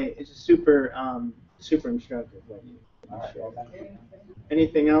 Anyway, it's just super super instructive. What you Well, thank you.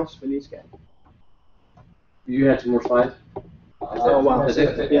 Anything else for these guys? You had some more slides? Oh, wow. That's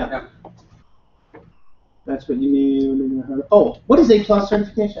it? Yeah. That's what you need. Oh, what is A+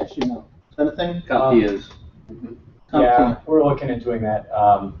 certification? I should know. Is that a thing? CompTIA is. Yeah, we're looking at doing that.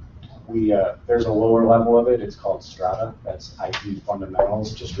 There's a lower level of it. It's called Strata. That's IT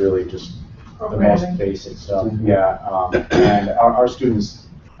fundamentals, just really just the most basic stuff. Yeah, and our students,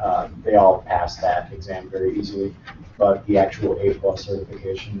 they all pass that exam very easily. But the actual A+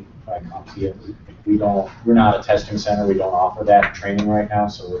 certification by CompTIA, we're not a testing center. We don't offer that training right now,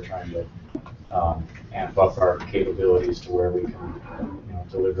 so we're trying to amp up our capabilities to where we can,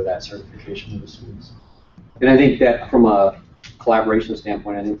 deliver that certification to the students. And I think that from a collaboration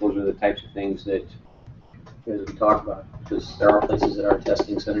standpoint, I think those are the types of things that, as we talked about, because there are places that are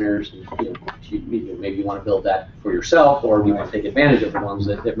testing centers, and maybe you want to build that for yourself, or you want to take advantage of the ones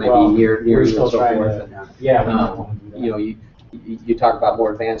that might be near you and so forth. You talk about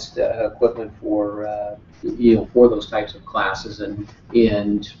more advanced equipment for for those types of classes, and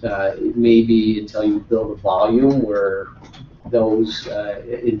maybe until you build a volume where those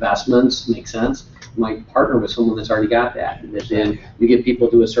investments make sense, you might partner with someone that's already got that. And then you get people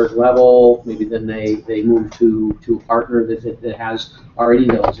to a certain level, maybe then they move to a partner that has already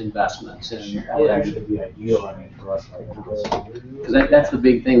those investments. And that would actually be ideal, I mean, for us. Because that's the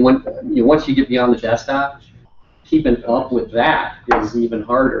big thing. Once you get beyond the desktop, keeping up with that is even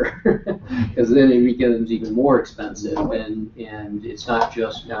harder, because then it becomes even more expensive, and it's not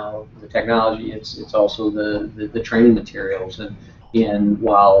just now the technology, it's also the training materials, and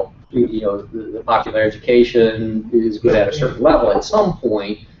while the popular education is good at a certain level, at some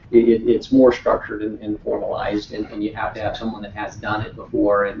point it's more structured and formalized, and you have to have someone that has done it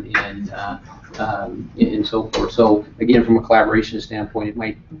before, and so forth. So again, from a collaboration standpoint, it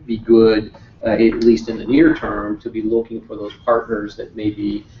might be good, at least in the near term, to be looking for those partners that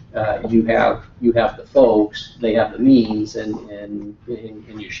maybe you have the folks, they have the means, and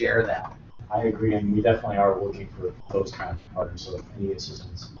you share that. I agree, and we definitely are looking for those kinds of partners. So if any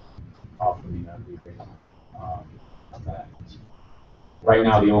assistance offer me, that would be great. Right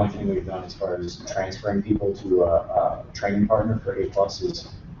now, the only thing we've done as far as transferring people to a training partner for A+ is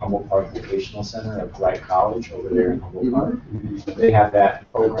Humboldt Park Vocational Center at Wright College over there in Humboldt Park. They have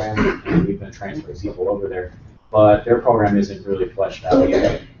that program, and we've been transferring people over there. But their program isn't really fleshed out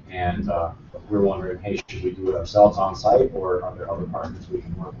yet, and we're wondering, hey, should we do it ourselves on site, or are there other partners we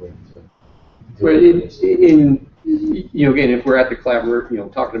can work with to do it? Again, if we're at the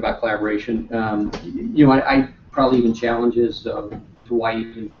talking about collaboration, I probably even challenges to why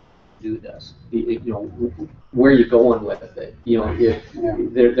you can do this. Where are you going with it?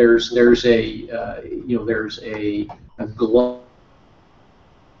 If there's a glut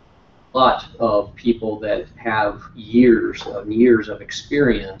of people that have years of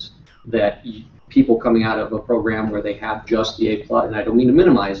experience, that people coming out of a program where they have just the A+, and I don't mean to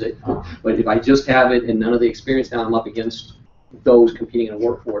minimize it, but if I just have it and none of the experience, now I'm up against those competing in a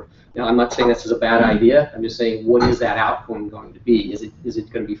workforce. Now, I'm not saying this is a bad idea. I'm just saying, what is that outcome going to be? Is it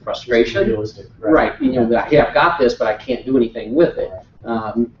going to be frustration? Realistic, right. Hey, I've got this, but I can't do anything with it.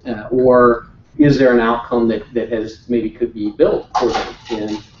 Or is there an outcome that has maybe could be built for them,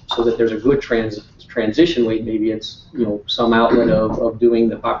 and so that there's a good transition rate? Maybe it's some outlet of doing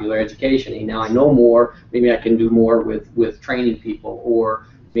the popular education. Hey, now I know more. Maybe I can do more with training people, or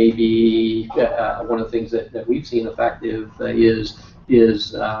maybe one of the things that we've seen effective is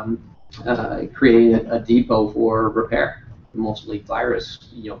creating a depot for repair, mostly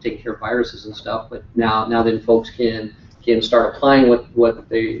virus, taking care of viruses and stuff. But now then folks can start applying what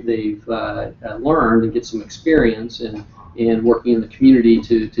they've learned and get some experience and working in the community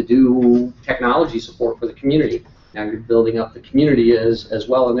to do technology support for the community. Now you're building up the community as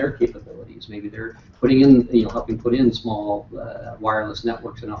well in their capabilities. Maybe they're putting in, helping put in small wireless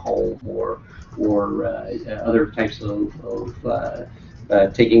networks in a home, or other types of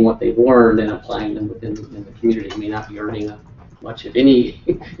taking what they've learned and applying them within in the community. They may not be earning much of any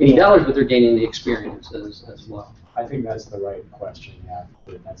dollars, but they're gaining the experience as well. I think that's the right question, yeah.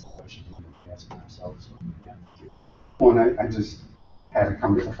 That's the question we need to ask ourselves. Yeah. Well, and I just had a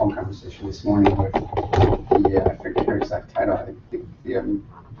phone conversation this morning with I forget her exact title, I think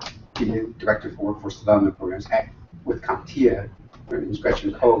the Director for Workforce Development Programs with CompTIA, her name is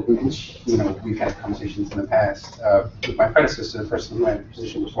Gretchen Cole, which, we've had conversations in the past with my predecessor, the person who had a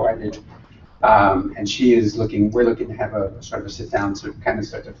position before I did. And we're looking to have a sort of a sit down to kind of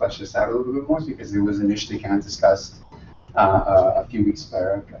start to flesh this out a little bit more, because it was initially kind of discussed a few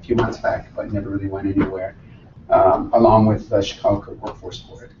months back, but never really went anywhere. Along with the Chicago Workforce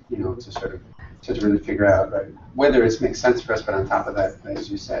Board, to really figure out whether it makes sense for us. But on top of that,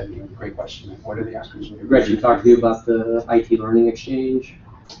 as you said, great question. What are the outcomes? Reggie talked to you about the IT Learning Exchange.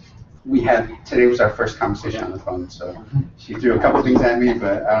 Today was our first conversation on the phone, so she threw a couple things at me,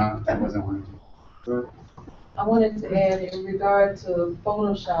 but that wasn't one of them. I wanted to add, in regard to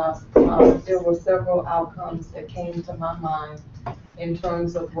Photoshop, there were several outcomes that came to my mind in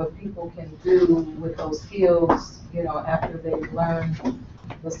terms of what people can do with those skills, after they've learned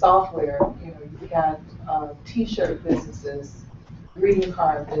the software. You've got T-shirt businesses, greeting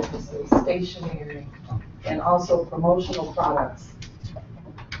card businesses, stationery, and also promotional products.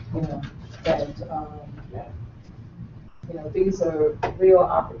 These are real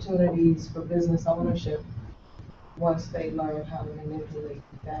opportunities for business ownership once they learn how to manipulate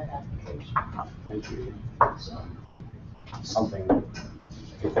that application. Thank you. Something,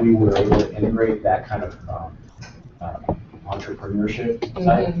 if we were able to integrate that kind of entrepreneurship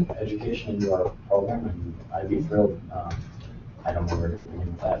type education into our program, and I'd be thrilled. I don't know where to begin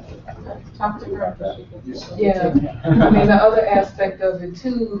with that, but Talk to her. that. Yeah, the other aspect of it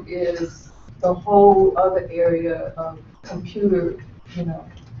too is the whole other area of computer,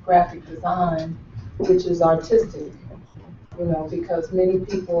 graphic design, which is artistic, because many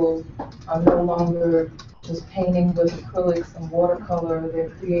people are no longer just painting with acrylics and watercolor. They're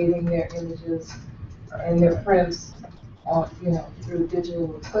creating their images and their prints on, through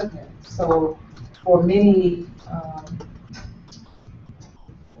digital equipment. So for many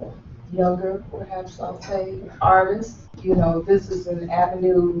younger, perhaps I'll say, artists, this is an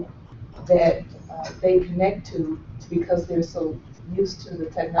avenue that they connect to because they're so used to the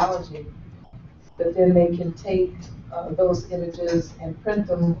technology. But then they can take those images and print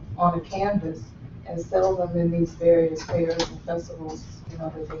them on a canvas and sell them in these various fairs and festivals,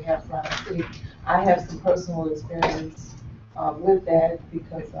 that they have around the city. I have some personal experience with that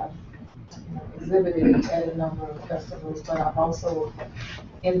because I've exhibited at a number of festivals, but I've also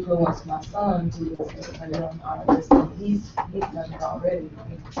influenced my son, who is a young artist, and he's done it already,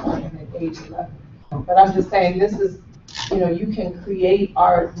 starting at age 11. But I'm just saying, this is, you can create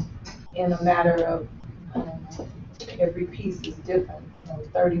art in a matter of, every piece is different,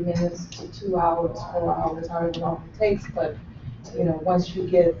 30 minutes to 2 hours, 4 hours, however long it takes. But, once you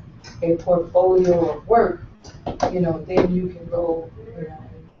get a portfolio of work, then you can go,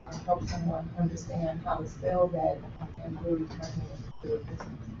 and help someone understand how to sell that and really turn it into a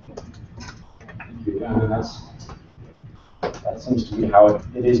business. Yeah, that seems to be how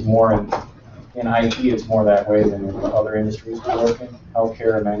it is more in IT. It's more that way than in other industries we work in,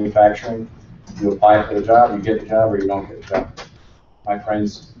 healthcare and manufacturing. You apply for the job, you get the job, or you don't get the job. My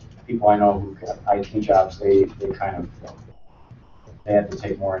friends, people I know who got IT jobs, they have to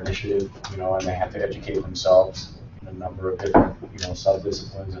take more initiative, and they have to educate themselves in a number of different,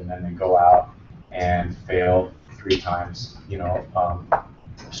 sub-disciplines, and then they go out and fail 3 times,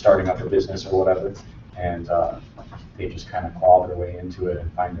 starting up a business or whatever, and they just kind of claw their way into it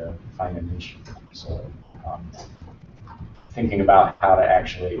and find a niche. So thinking about how to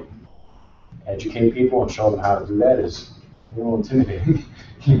actually educate people and show them how to do that is a little intimidating.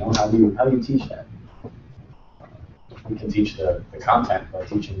 How do you teach that? We can teach the content, but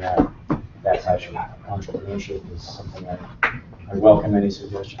teaching that type of entrepreneurship is something I welcome any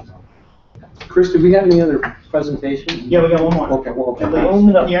suggestions on. Chris, do we have any other presentations? Yeah, we got one more. Okay, well, okay.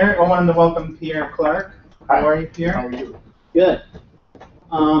 Pierre, I wanted to welcome Pierre Clark. How are you, Pierre? How are you? Good.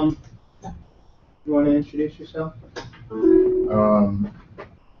 You want to introduce yourself?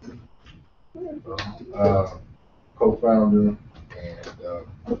 Co-founder and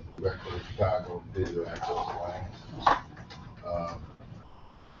director of Chicago Digital Access Alliance.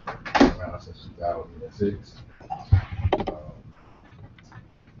 Been around since 2006.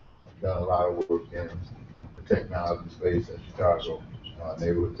 Done a lot of work in the technology space in Chicago,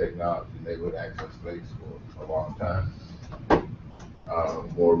 neighborhood technology, neighborhood access space for a long time.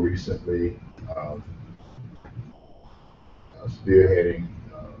 More recently, spearheading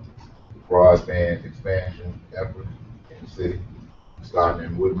broadband expansion effort in the city, starting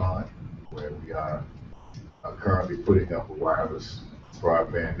in Woodlawn, where we are currently putting up a wireless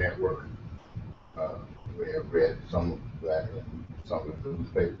broadband network. We have read some of that in some of the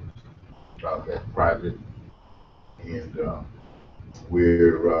newspapers about that project, and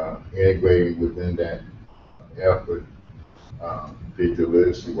we're integrating within that effort digital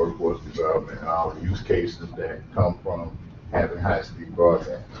literacy, workforce development, and all the use cases that come from having high-speed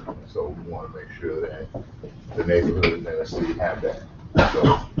broadband. So we want to make sure that the neighborhoods in the city have that.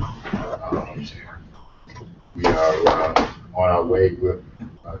 So we are on our way with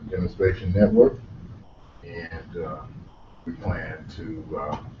a demonstration network, and we plan to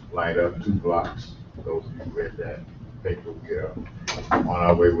light up 2 blocks. For those of you who read that paper, we are on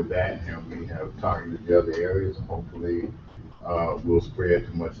our way with that, and we have targeted the other areas, and hopefully we'll spread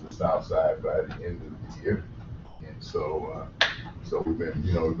to much of the south side by the end of the year. And so, so we've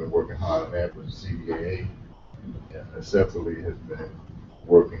been working hard on that with the CDAA, and separately has been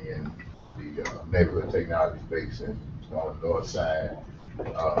working in the neighborhood technology space on the north side,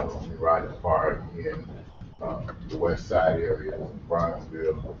 in Rogers Park, in the west side area,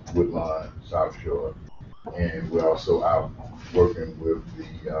 Bronxville, Woodlawn, South Shore, and we're also out working with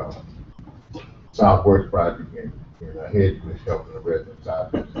the Southworks project in Hedgewood, helping the residents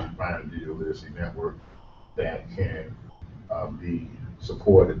out to find a digital literacy network that can be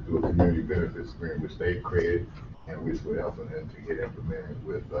supported through a community benefits agreement which they've created, and which we're helping them to get implemented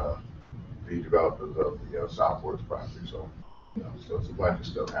with the developers of the Southworks project. So, so it's a bunch of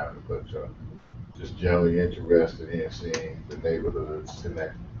stuff happening, but just generally interested in seeing the neighborhoods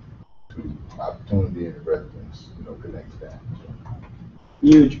connect to opportunity and the residents, connect to that. So.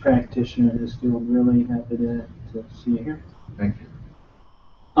 Huge practitioner in this field. Really happy to see you here. Thank you.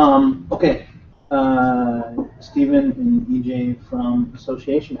 Okay. Stephen and EJ from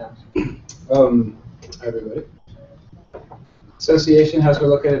Association House. Hi everybody. Association House, we're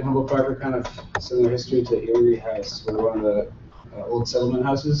located in Humboldt Park. We're kind of similar history to Erie House. We're one of the old settlement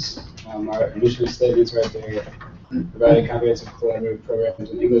houses. Our mission statement's right there. Providing comprehensive collaborative programs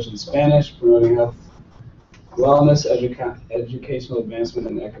in English and Spanish, promoting health, wellness, educational advancement,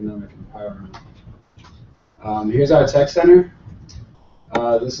 and economic empowerment. Here's our tech center.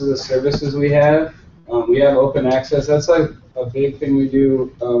 This is the services we have. We have open access. That's like a big thing we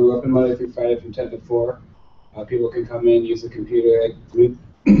do. We're open Monday through Friday from 10 to 4. People can come in, use the computer.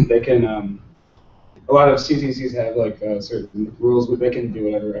 They can. A lot of CTCs have like certain rules, but they can do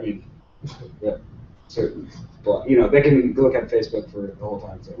whatever. I mean, certain. They can look at Facebook for the whole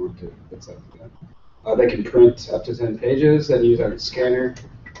time if they want to. It's up to them. They can print up to 10 pages and use our scanner,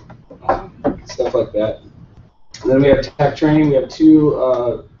 stuff like that. And then we have tech training. We have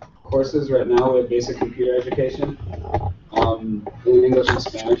 2 courses right now. We have basic computer education in English and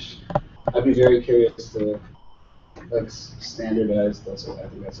Spanish. I'd be very curious to standardize those. I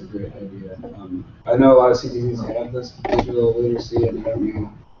think that's a great idea. I know a lot of CTCs have this digital literacy, and I don't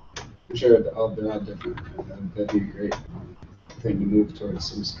know. I'm sure they're all different. That'd be a great thing to move towards,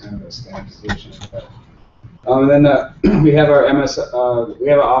 some kind of a standardization of that. And then we have our we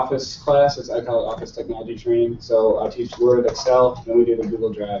have an Office class. I call it Office Technology Training. So I teach Word, Excel, and then we do the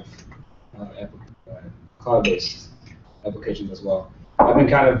Google Drive cloud-based applications as well. I've been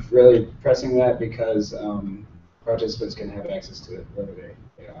kind of really pressing that because participants can have access to it wherever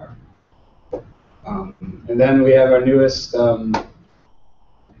they are. And then we have our newest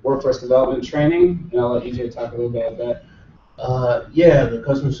workforce development training, and I'll let EJ talk a little bit about that. Yeah, the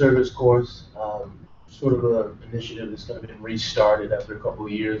customer service course, sort of an initiative that's going to be restarted after a couple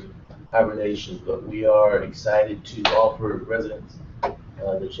of years of hibernation, but we are excited to offer residents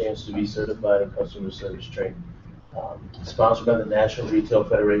the chance to be certified in customer service training. Sponsored by the National Retail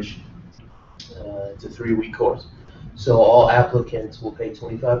Federation. It's a 3-week course. So all applicants will pay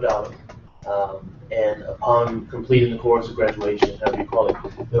 $25, and upon completing the course or graduation, however you call it,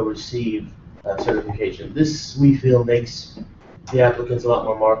 they'll receive certification. This, we feel, makes the applicants a lot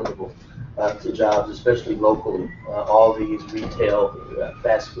more marketable to jobs, especially locally. All these retail,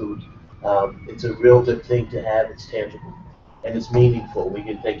 fast food, it's a real good thing to have. It's tangible. And it's meaningful. We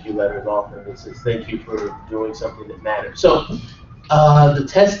get thank you letters often. It says thank you for doing something that matters. So the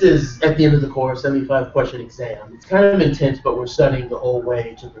test is at the end of the course, 75-question exam. It's kind of intense, but we're studying the whole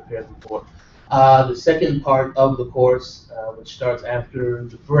way to prepare them for. The second part of the course, which starts after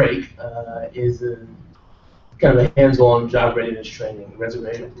the break, is kind of a hands-on job readiness training,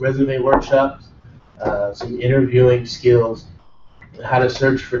 resume workshops, some interviewing skills, how to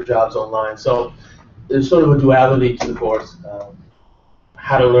search for jobs online. So there's sort of a duality to the course,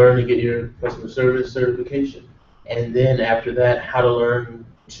 how to learn to get your customer service certification, and then after that, how to learn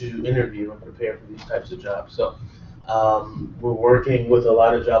to interview and prepare for these types of jobs. So we're working with a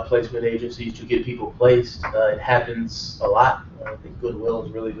lot of job placement agencies to get people placed. It happens a lot. I think Goodwill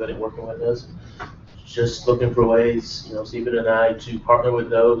is really good at working with us. Just looking for ways, Stephen and I, to partner with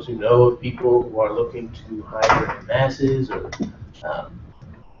those who know of people who are looking to hire in masses, or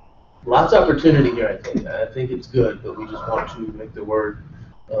lots of opportunity here, I think. I think it's good, but we just want to make the word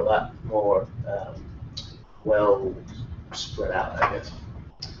a lot more well spread out, I guess.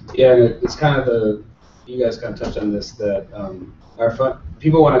 Yeah, and it's kind of you guys kind of touched on this, that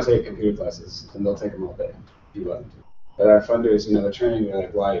people want to take computer classes, and they'll take them all day if you let them. But our funders, they're training,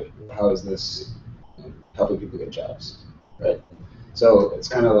 they're like, how is this helping people get jobs, right? So it's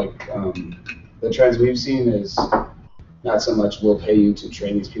kind of like the trends we've seen is not so much we'll pay you to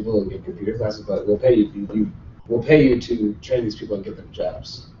train these people and get computer classes, but we'll pay you to train these people and get them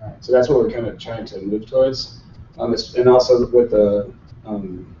jobs. Right. So that's what we're kind of trying to move towards, and also with the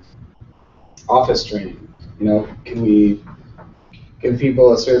office training. Can we give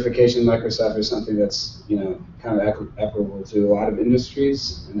people a certification in Microsoft or something that's kind of equitable to a lot of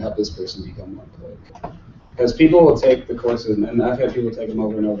industries and help this person become more employed? Because people will take the courses, and I've had people take them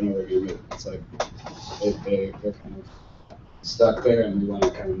over and over and over again, but it's like they're kind of stuck there, and we want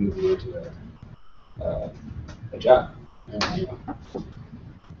to kind of move them into a job. And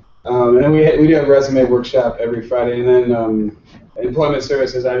then we do a resume workshop every Friday, and then employment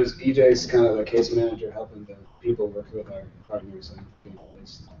services. EJ's kind of the case manager, helping the people work with our partners and being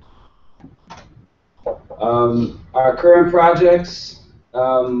placed. Our current projects.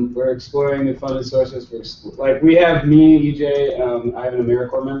 We're exploring new funding sources. We have me, EJ, I have an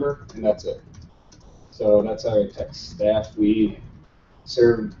AmeriCorps member, and that's it. So that's our tech staff. We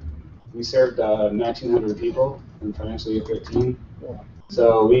served 1,900 people in financial year 13.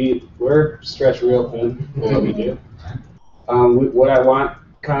 So we're stretched real thin in what we do. What I want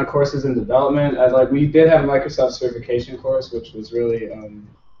kind of courses in development. We did have a Microsoft certification course, which was really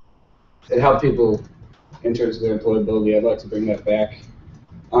it helped people in terms of their employability. I'd like to bring that back.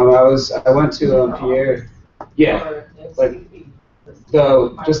 I went to Pierre. Yeah,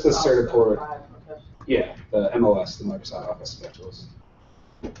 just the Certiport. Yeah, the MOS, the Microsoft Office Specialist.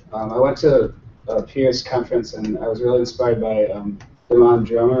 I went to a Pierce conference, and I was really inspired by Damon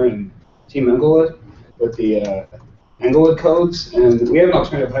Drummer and Team Englewood with the Englewood codes, and we have an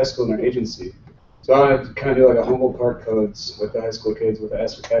alternative high school in our agency. So I wanted to kind of do like a Humboldt Park codes with the high school kids, with the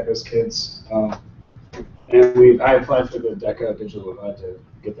Aspercacus kids. And I applied for the DECA Digital Divide to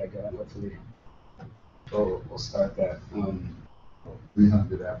get that going. Hopefully, we'll start that.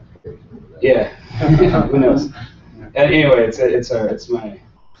 300 applications. Yeah, who knows? Anyway,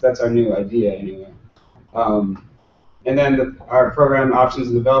 that's our new idea anyway. And then our program options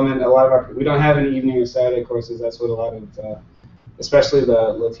and development. We don't have any evening or Saturday courses. That's what a lot of, especially the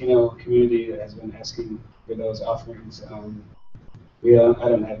Latino community, has been asking for those offerings. I don't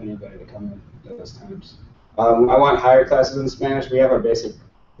have anybody to come in at those times. I want higher classes in Spanish.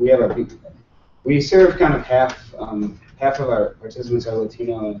 We serve kind of half of our participants are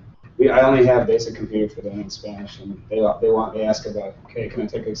Latino, and I only have basic computer for them in Spanish, and they ask about, okay, can I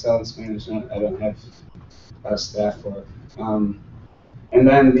take Excel in Spanish? And I don't have staff for it. And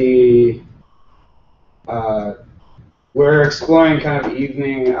then we're exploring kind of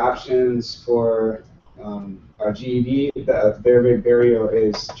evening options for our GED. The very big barrier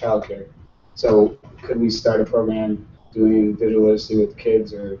is childcare. So could we start a program doing digital literacy with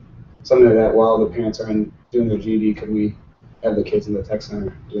kids or something like that while the parents are doing their GED? Could we have the kids in the tech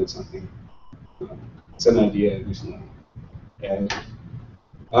center doing something? It's an idea recently. And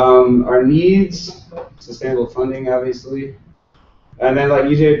our needs, sustainable funding, obviously. And then, like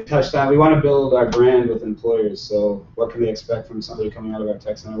EJ touched on, we want to build our brand with employers. So what can they expect from somebody coming out of our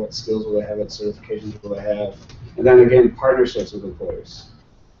tech center? What skills will they have? What certifications will they have? And then again, partnerships with employers.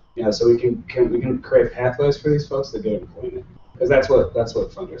 So we can create pathways for these folks to get employment, because that's what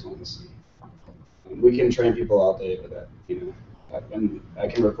funders want to see. We can train people all day, but that, and I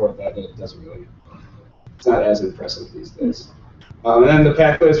can report that, but it's not as impressive these days. And then the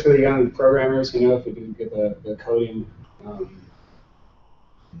pathways for the young programmers, if we can get the coding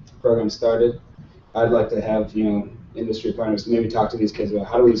program started, I'd like to have, industry partners maybe talk to these kids about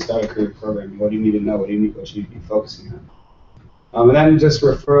how do we start a career program? What do you need to know? What should you be focusing on? And then just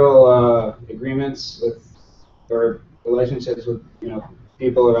referral agreements or relationships with,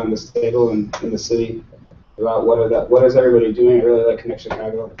 people around this table and in the city about what is everybody doing. I really like Connect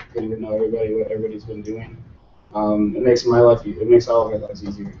Chicago, getting to know everybody, what everybody's been doing. It makes all of our lives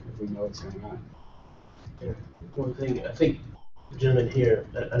easier if we know what's going on. One thing, I think the gentleman here,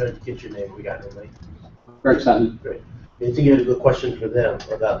 I don't get your name, we got no name. Greg Sutton. Great. I think you had a good question for them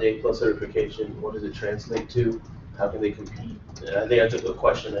about the A+ certification. What does it translate to? How can they compete? And I think that's a good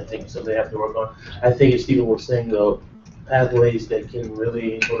question. I think something they have to work on. I think as Stephen was saying though, pathways that can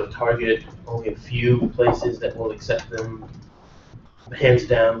really sort of target only a few places that will accept them hands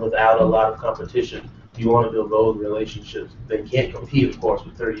down without a lot of competition. You want to build those relationships. They can't compete, of course,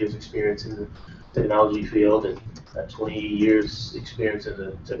 with 30 years experience in the technology field and 20 years experience in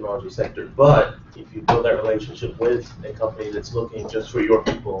the technology sector. But if you build that relationship with a company that's looking just for your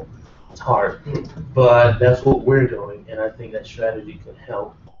people, it's hard. But that's what we're doing, and I think that strategy can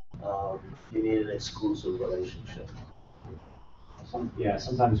help. You need an exclusive relationship.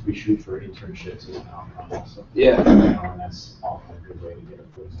 Sometimes we shoot for internships as an outcome also. Yeah. And that's often a good way to get a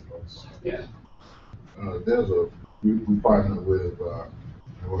foot in the door. Yeah. We partner with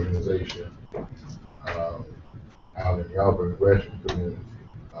an organization out in the Auburn Gresham community.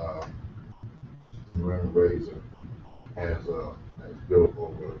 Run Razor has built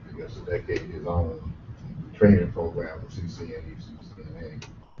over, I guess, a decade his own training program with CCNE, CCNA,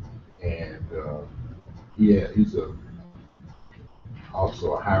 and he's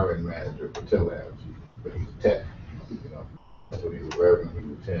also a hiring manager for Telabs, but he's a tech, so he's a reverend,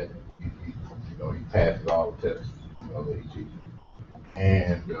 he's a tech. He passes all the tests, that he teaches.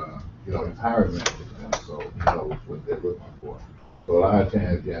 And, he's hiring manager now, so he knows what they're looking for. So a lot of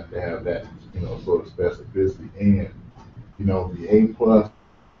times you have to have that, sort of specificity. And, the A+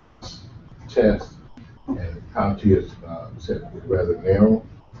 test and CompTIA test is rather narrow,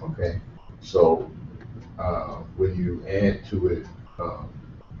 okay? So when you add to it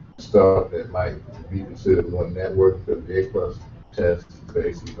stuff that might be considered more network, because the A+ test is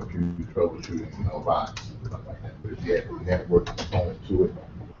basically computer troubleshooting, bots, stuff like that. But if you add the network component to it,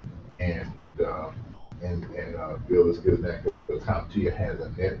 and Bill is good at that, because CompTIA has a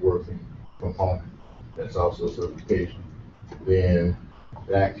networking component that's also certification, then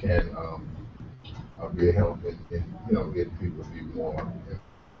that can be a help in getting people to be more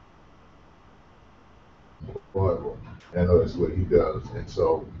employable. And I know that's what he does. And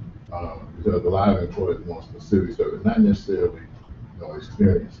so, because a lot of employers want specific service, not necessarily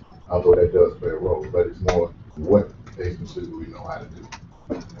experience, although that does play a role, but it's more what they specifically know how to do.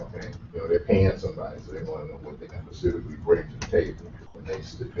 Okay, they're paying somebody, so they want to know what they can specifically bring to the table when they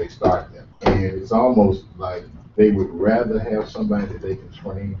start them. And it's almost like they would rather have somebody that they can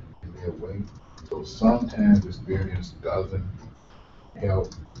train in their way. So sometimes experience doesn't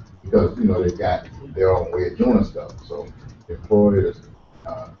help because they've got their own way of doing stuff. So employers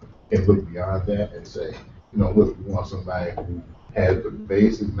can look beyond that and say, look, we want somebody who has the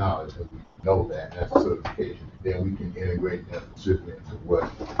basic knowledge, and we know that, that's a certification. Then we can integrate that specifically into what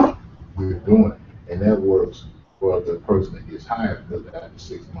we're doing. And that works for the person that gets hired, because after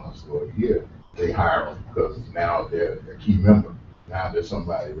 6 months or a year, they hire them because now they're a key member. Now there's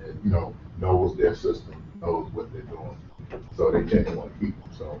somebody that, knows their system, knows what they're doing. So they tend to want to keep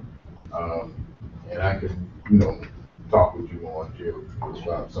them. So, and I can, talk with you on Jill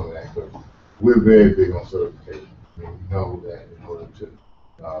about some of that, because we're very big on certification. I mean, we know that in order to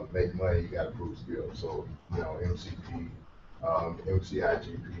make money, you got to prove skills. So, MCP,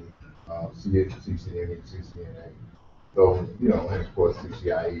 MCIGP, CCNE, CCNA. So, and of course,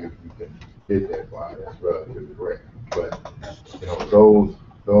 CCIE, if you can hit that bar, that's relatively rare. But,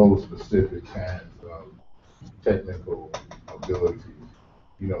 those specific kinds of technical abilities,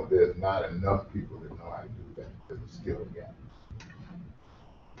 there's not enough people that know how to do that. There's a skill gap.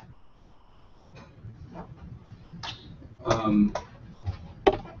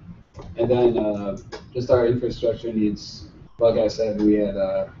 And then just our infrastructure needs, like I said, we had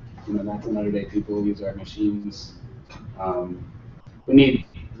 1,908 people who use our machines. We need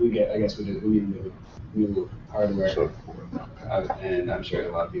new hardware, and I'm sure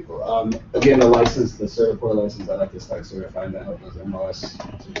a lot of people. Again, the Certiport license, I'd like to start certifying that with those MOS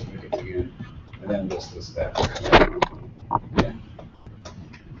certificates again, and then just the staff. Yeah.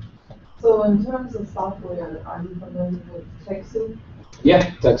 So in terms of software, are you familiar with TechSoup?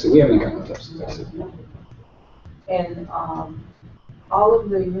 Yeah, TechSoup. We have an account with TechSoup. And all of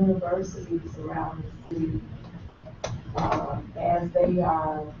the universities around the city, as they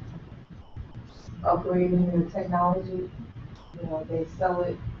are upgrading their technology, they sell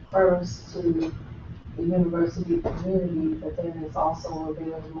it first to the university community, but then it's also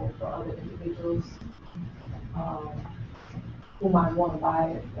available for other individuals who might want to buy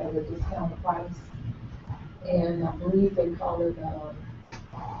it at a discounted price. And I believe they call it,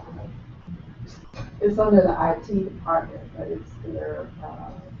 it's under the IT department, but it's their,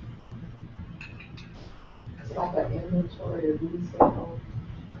 it's like an inventory or resale.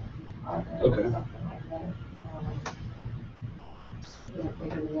 Okay. Something like that, can't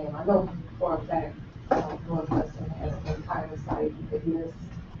think of the name. I know for a fact, Northwestern has an entire site fitness,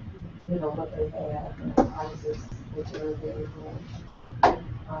 what they have, and prices, which are very good.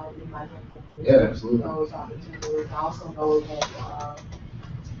 You might have Yeah, absolutely. those opportunities. I also know that,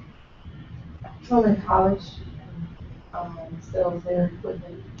 Truman College, sells their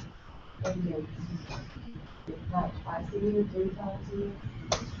equipment, maybe if not twice a year, 3 times a year.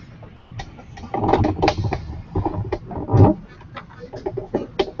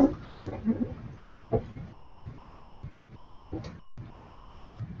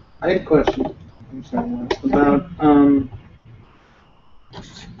 I had a question. I'm sorry, about, can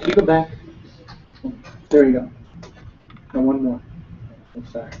you go back? There you go. No, one more. I'm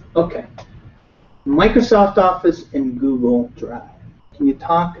sorry. Okay. Microsoft Office and Google Drive. Can you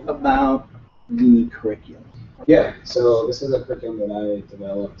talk about the curriculum? Yeah, so this is a curriculum that I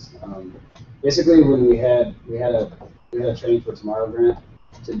developed. Basically, when we had a Training for Tomorrow grant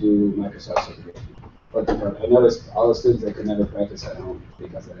to do Microsoft certification. But I noticed all the students, they could never practice at home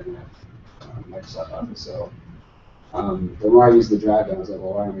because they didn't have Microsoft Office. So the more I used the Drive, I was like,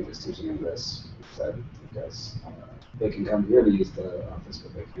 well, why aren't we just teaching them this instead? Because they can come here to use the Office,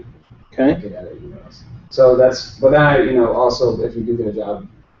 but they can't get at it anywhere else. So that's, but then also, if you do get a job,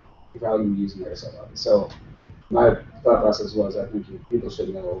 you probably be using Microsoft Office. So my thought process was, I think people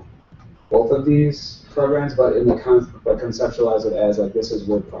should know both of these programs, but conceptualize it as like, this is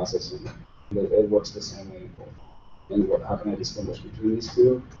word processing. It works the same way in both. And how can I distinguish between these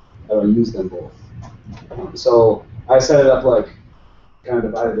two? How do I use them both? So I set it up like kind of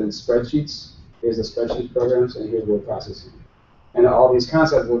divided in spreadsheets. Here's the spreadsheet programs, and here's word processing. And all these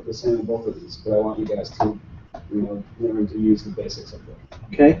concepts work the same in both of these, but I want you guys to, learn to use the basics of them.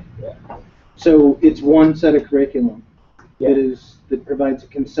 Okay. Yeah. So it's one set of curriculum Yeah. that provides a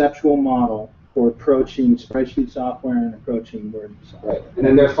conceptual model for approaching spreadsheet software and approaching Word software. Right. And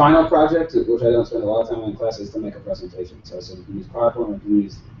then their final project, which I don't spend a lot of time in class, is to make a presentation. So you can use PowerPoint, or you can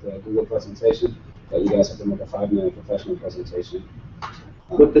use the Google presentation, but you guys have to make a 5-minute professional presentation.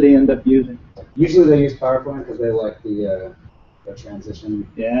 What do they end up using? Usually they use PowerPoint because they like the transition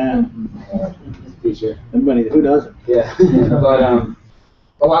feature. Everybody, who doesn't? Yeah. But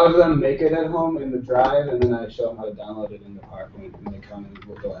a lot of them make it at home in the Drive, and then I show them how to download it in the PowerPoint, and they come and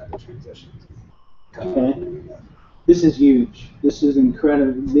we'll go at the transitions. Okay. This is huge. This is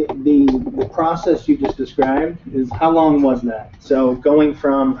incredible. The process you just described is, how long was that? So going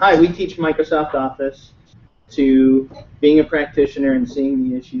from, hi, we teach Microsoft Office, to being a practitioner and seeing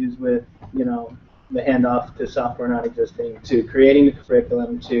the issues with, the handoff to software not existing, to creating the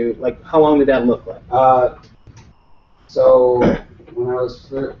curriculum, to, like, how long did that look like? So when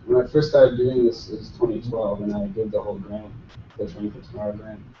I first started doing this, it was 2012, and I did the whole grant, the Training for Tomorrow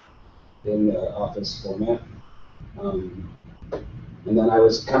grant, in the Office format. And then I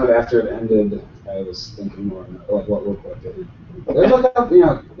was kind of, after it ended, I was thinking more like what would work. There's like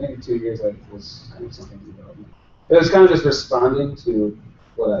maybe 2 years I was kind of something in development. It was kind of just responding to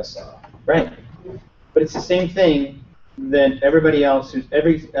what I saw. Right. But it's the same thing that every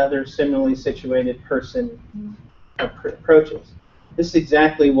other similarly situated person approaches. This is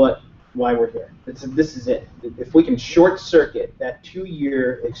exactly why we're here. This is it. If we can short circuit that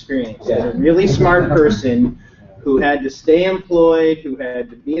 2-year experience, that a really smart person who had to stay employed, who had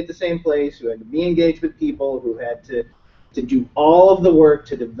to be at the same place, who had to be engaged with people, who had to do all of the work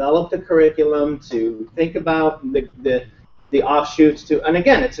to develop the curriculum, to think about the offshoots, and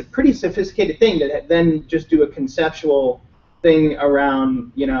again, it's a pretty sophisticated thing to then just do a conceptual thing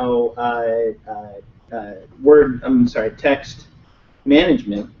around, text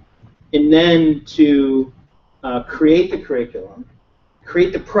management, and then to create the curriculum,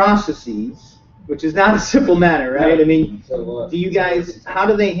 create the processes, which is not a simple matter, right? I mean, do you guys, how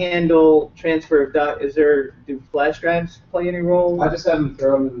do they handle transfer of do flash drives play any role? I just have them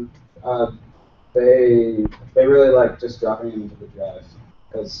throw them in. They really like just dropping them into the Drive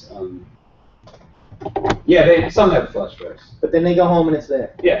because some have flash drives. But then they go home and it's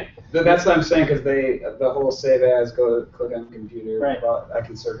there. Yeah, that's what I'm saying, because the whole save as, click on the computer. Right. I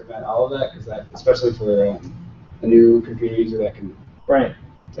can circumvent all of that, because especially for a new computer user, that can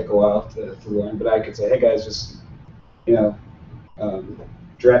take a while to learn. But I could say, hey guys, just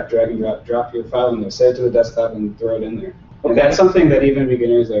drag and drop your file in there, save it to the desktop, and throw it in there. Okay. And that's something that even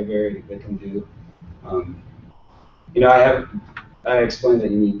beginners they can do. I explained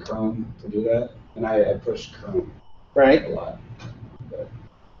that you need Chrome to do that, and I push Chrome a lot. But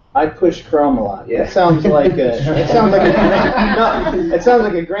I push Chrome a lot. It sounds like it sounds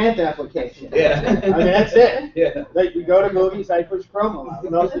like a grant application. Yeah. I mean, that's it. Yeah. Like, you go to movies, I push Chrome a lot.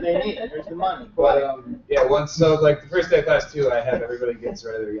 What else do they need? There's the money. But yeah, once so like the first day of class too, I have everybody gets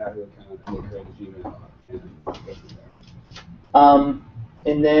rid of their Yahoo account and they create a Gmail and go from there.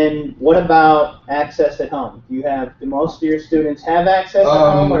 And then what about access at home? Do most of your students have access at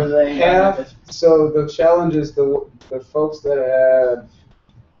home, or do they have? So the challenge is the folks that have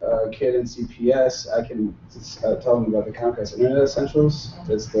a kid in CPS, I can tell them about the Comcast Internet Essentials.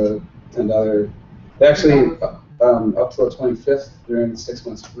 It's the $10. They actually up to the 25th during 6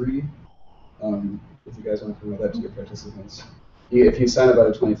 months free. If you guys want to promote that to your participants, if you sign up by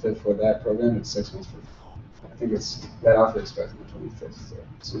the 25th for that program, it's 6 months free. I think that offer expires on the 25th, so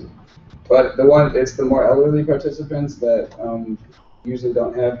soon. But it's the more elderly participants that usually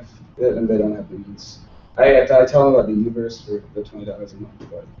don't have it and they don't have the means. I tell them about the Uverse for the $20 a month,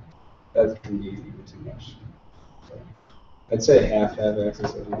 but that can be even too much. So I'd say half have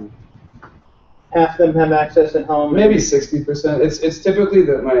access at home. Half of them have access at home? Maybe 60%. It's typically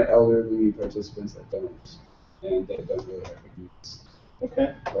my elderly participants that don't, and they don't really have the means.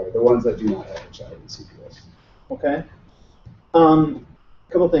 Okay. Or the ones that do not have a child in CPS. Okay.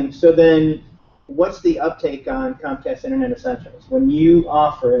 Couple things. So then, what's the uptake on Comcast Internet Essentials when you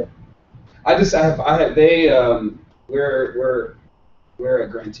offer it? We're a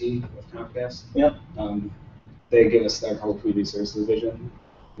grantee with Comcast. Yep. They give us their whole community service division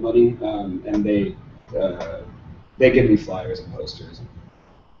money, and they give me flyers and posters.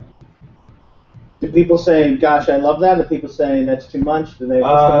 Do people say, "Gosh, I love that"? Do people say that's too much? Do they?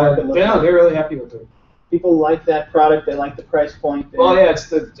 What's the market look like? They're really happy with it. People like that product. They like the price point. Well, yeah, it's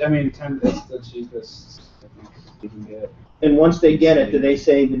the cheapest I think you can get. And once they get it, do they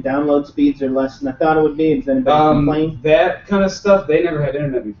say the download speeds are less than I thought it would be? Does anybody complain? That kind of stuff, they never had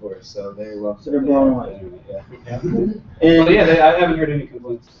internet before, so they love. So they're blown away. Internet, yeah. And, well, yeah, I haven't heard any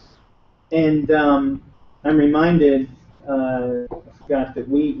complaints. And I'm reminded, I forgot that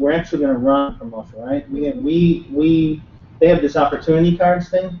we're actually going to run a promotion, right? They have this opportunity cards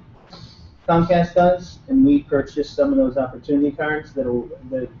thing, Comcast does, and we purchased some of those opportunity cards that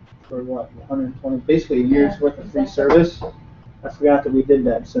for what, 120, basically a year's worth of free service. I forgot that we did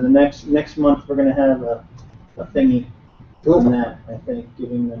that. So the next month we're going to have a thingy on that, I think,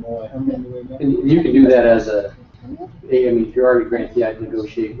 giving them away. How many do we get? And you can do that as I mean, if you're already grantee, I'd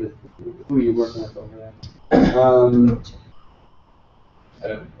negotiate with who you're working with over there.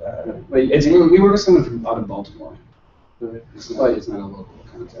 We work with someone from out of Baltimore. It's not a local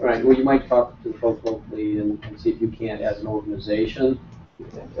contact. Right. Well, you might talk to folks locally and see if you can't, as an organization,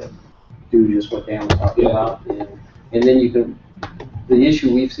 do just what Dan was talking about, and then you can. The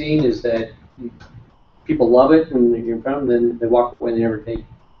issue we've seen is that people love it when you're in front of them, then they walk away and they never take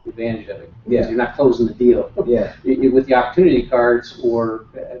advantage of it. Yeah. You're not closing the deal. Yeah. With the opportunity cards or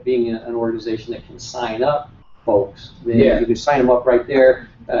being an organization that can sign up folks, then you can sign them up right there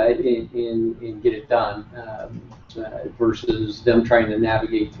and get it done, versus them trying to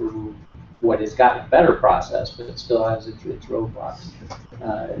navigate through what has gotten a better process, but it still has its roadblocks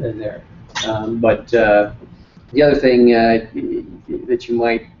in there. But the other thing that you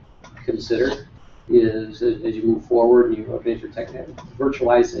might consider is, as you move forward and you update your technology,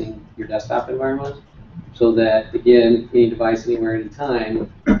 virtualizing your desktop environment, so that, again, any device, anywhere,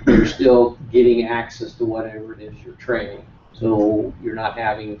 anytime, you're still getting access to whatever it is you're training. So you're not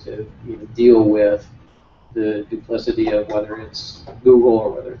having to deal with the duplicity of whether it's Google or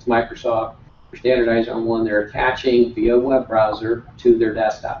whether it's Microsoft. You're standardized on one they're attaching via web browser to their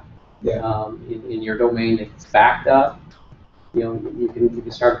desktop. Yeah. In your domain, it's backed up. You can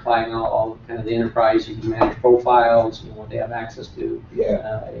start applying all kind of the enterprise. You can manage profiles, what they have access to,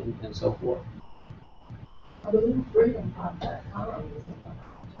 and so forth. I believe freedompop.com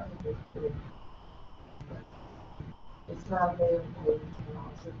is it's not available.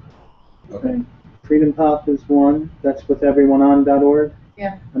 Okay. Freedom Pop is one. That's with everyoneon.org.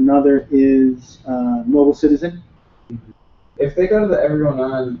 Yeah. Another is Mobile Citizen. If they go to the Everyone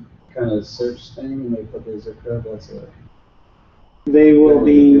On kind of search thing and they put their zip code, that's a... They will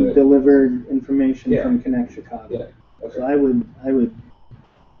be delivered information from Connect Chicago. Yeah. Okay. So I would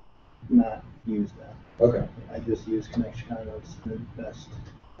not use that. Okay. I just use Connect Chicago. It's the best,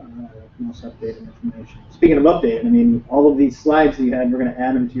 most updated information. Speaking of updated, I mean, all of these slides that you had, we're going to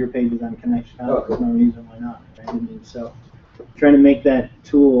add them to your pages on Connect Chicago. Oh, cool. There's no reason why not. Right? I mean, so trying to make that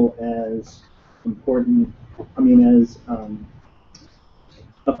tool as important, as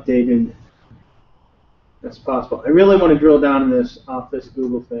updated as possible. I really want to drill down on this Office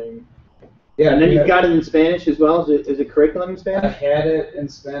Google thing Yeah, And then yeah. you've got it in Spanish as well? Is it curriculum in I Spanish? had it in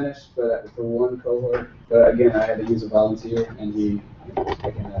Spanish, but for one cohort. But again, I had to use a volunteer, and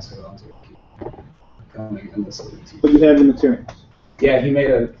I can ask a volunteer to keep coming and listening to. But you have the materials? Yeah, he made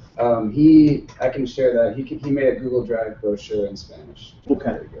a. I can share that. He made a Google Drive brochure in Spanish.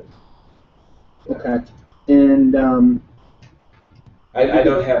 Okay. Very good. Okay. And I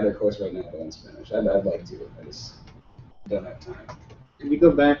don't have the course right now though in Spanish. I'd like to. I just don't have time. can we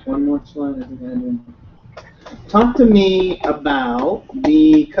go back one more slide? I think I did. Talk to me about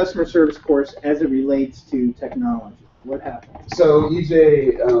the customer service course as it relates to technology. What happened? So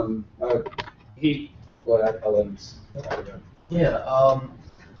EJ, I'll let him. Yeah,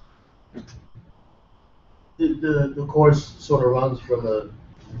 the course sort of runs from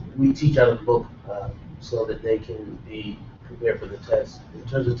we teach out of the book so that they can be prepared for the test. In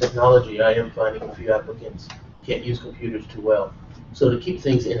terms of technology, I am finding a few applicants can't use computers too well. So to keep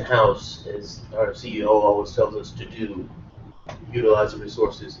things in-house, as our CEO always tells us to do, utilize the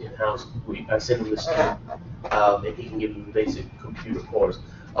resources in-house. I send him this stuff, and he can give them a basic computer course.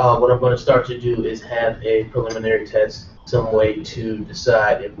 What I'm going to start to do is have a preliminary test, some way to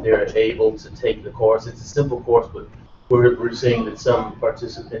decide if they're able to take the course. It's a simple course, but we're seeing that some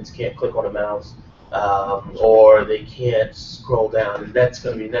participants can't click on a mouse, or they can't scroll down, and that's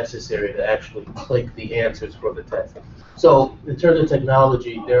going to be necessary to actually click the answers for the test. So in terms of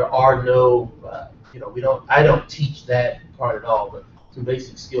technology, there are no, I don't teach that part at all, but some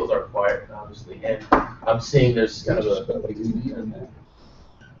basic skills are required, obviously, and I'm seeing there's kind of a.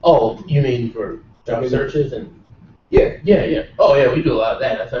 Oh, you mean for job searches and? Yeah. Oh, yeah, we do a lot of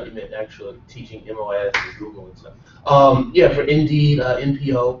that. I thought you meant actually teaching MOS and Google and stuff. Yeah, for Indeed,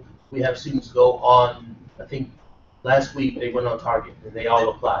 NPO, we have students go on, I think last week they went on Target and they all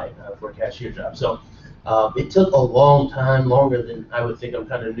applied for a cashier job. So it took a long time, longer than I would think. I'm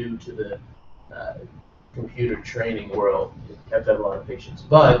kind of new to the computer training world. You have to have a lot of patience.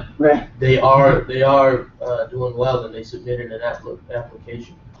 But they are doing well, and they submitted an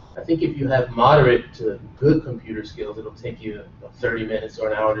application. I think if you have moderate to good computer skills, it'll take you 30 minutes or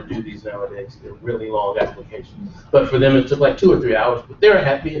an hour to do these nowadays. They're really long applications. But for them, it took like 2 or 3 hours. But they're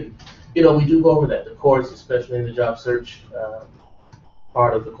happy, and we do go over that. The course, especially in the job search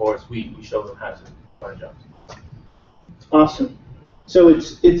part of the course, we show them how to find jobs. Awesome. So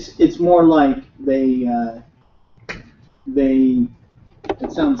it's more like it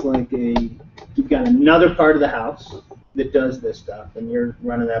sounds like you've got another part of the house that does this stuff, and you're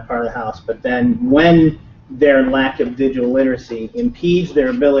running that part of the house. But then when their lack of digital literacy impedes their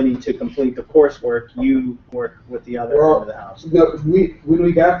ability to complete the coursework, you work with the other part of the house. No, when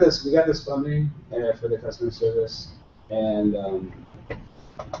we got this funding for the customer service, and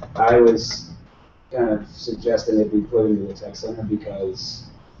I was kind of suggesting it be put into the tech center, because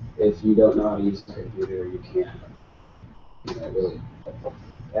if you don't know how to use a computer, you can't really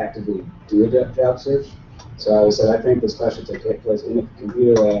actively do a job search. So I said, I think this class should take place in a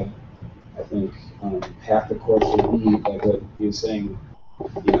computer lab. I think half the course should be like what he was saying,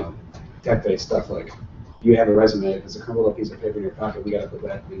 tech-based stuff like you have a resume. If it's a crumpled up piece of paper in your pocket, we got to put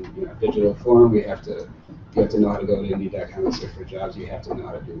that in digital form. You have to know how to go to Indeed.com and search for jobs. You have to know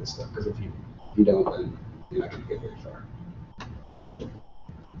how to do this stuff, because if you don't, then you're not going to get very far.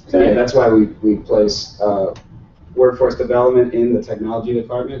 So yeah, that's why we place workforce development in the technology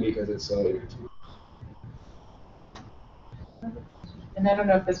department, because it's so intertwined. And I don't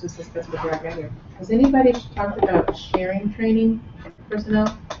know if this was discussed before I got here. Has anybody talked about sharing training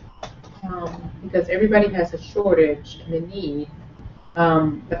personnel? Because everybody has a shortage and a need,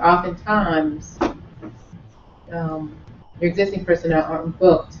 but oftentimes your existing personnel aren't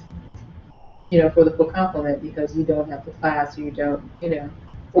booked, for the full complement, because you don't have the class, or you don't,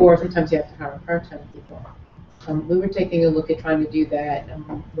 or sometimes you have to hire part-time people. We were taking a look at trying to do that,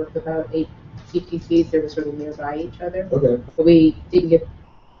 with about 8 CTCs that were sort of nearby each other. Okay. But we didn't get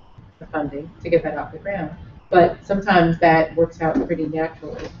the funding to get that off the ground. But sometimes that works out pretty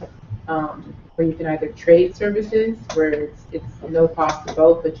naturally, where you can either trade services, where it's no cost to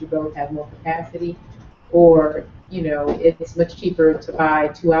both, but you both have more capacity, or it's much cheaper to buy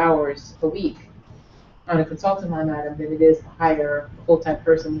 2 hours a week on a consultant line item than it is to hire a full-time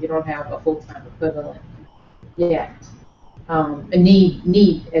person. You don't have a full-time equivalent yet, a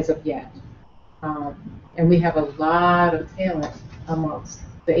need as of yet. And we have a lot of talent amongst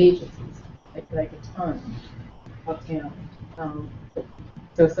the agencies, like a ton of talent.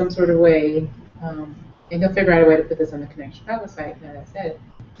 So some sort of way, and he'll figure out a way to put this on the Connect Chicago site, as I said,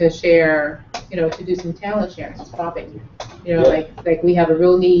 to share, to do some talent sharing, swapping. Like we have a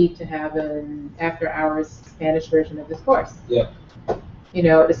real need to have an after-hours Spanish version of this course. Yeah. You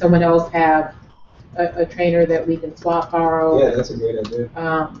know, does someone else have a trainer that we can swap, borrow? Yeah, that's a great idea.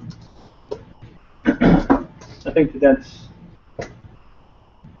 I think that's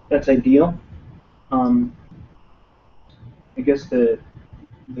ideal. I guess the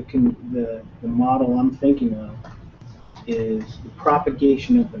model I'm thinking of is the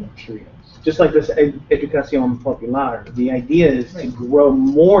propagation of the materials. Just like this Educación Popular, the idea is to grow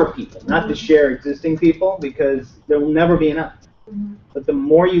more people, not to share existing people, because there will never be enough. But the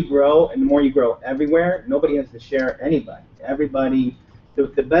more you grow, and the more you grow everywhere, nobody has to share anybody. Everybody,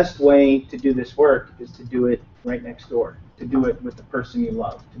 the best way to do this work is to do it right next door, to do it with the person you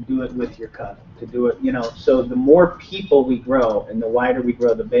love, to do it with your cousin, to do it, you know. So the more people we grow and the wider we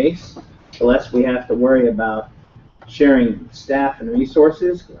grow the base, the less we have to worry about sharing staff and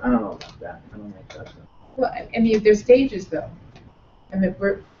resources. I don't know about that. I don't know if that's. Well, I mean, there's stages though. I mean,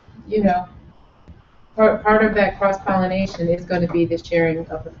 we're, you know, part of that cross-pollination is going to be the sharing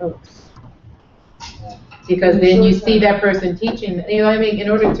of the folks. Because then you see that person teaching, you know what I mean? In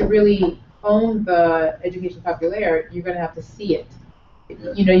order to really own the Education Populaire, you're going to have to see it.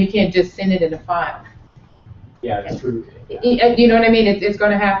 You know, you can't just send it in a file. Yeah, that's true. You know what I mean? It's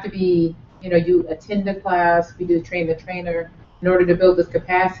going to have to be, you know, you attend a class, we do train the trainer. In order to build this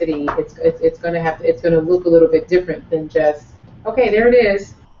capacity, it's going to look a little bit different than just, okay, there it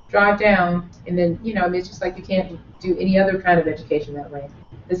is, drive down, and then, you know, I mean, it's just like you can't do any other kind of education that way.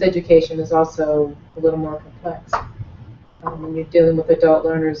 This education is also a little more complex. When you're dealing with adult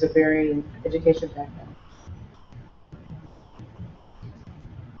learners of varying education backgrounds.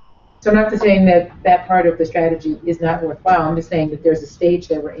 So I'm not saying that that part of the strategy is not worthwhile. I'm just saying that there's a stage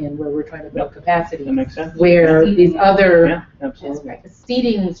that we're in where we're trying to build capacity. That makes sense. Where these other absolutely.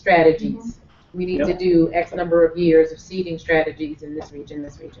 seeding strategies, we need to do X number of years of seeding strategies in this region,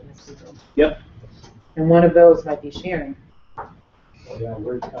 this region, this region. Yep. And one of those might be sharing. Well, yeah,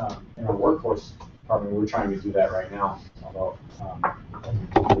 we're in our workforce department. We're trying to do that right now. Although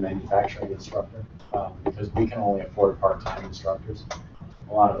a manufacturing instructor, because we can only afford part-time instructors.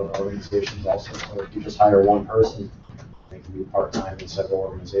 A lot of other organizations also. So if you just hire one person, they can be part-time in several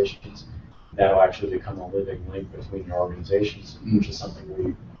organizations. That'll actually become a living link between your organizations, which is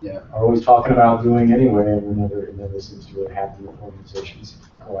something we are always talking about doing anyway, and it never seems to really happen with organizations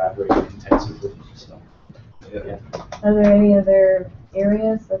collaborating intensively. So, yeah. Are there any other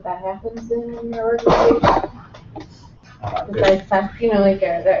areas that happens in your organization? Besides tech, you know, like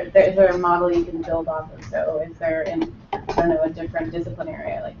is there a model you can build off of? So is there, I don't know, a different discipline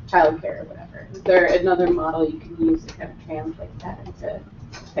area like childcare or whatever? Is there another model you can use to kind of translate that into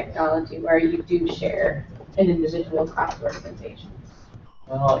technology where you do share an individual cross organization?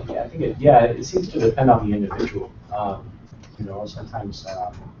 Well, yeah, I think it seems to depend on the individual. You know, sometimes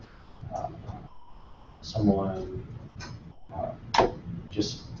someone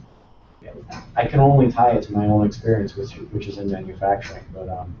just. I can only tie it to my own experience, which is in manufacturing. But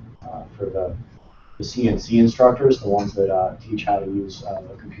for the CNC instructors, the ones that teach how to use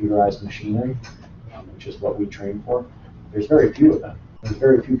computerized machinery, which is what we train for, there's very few of them. There's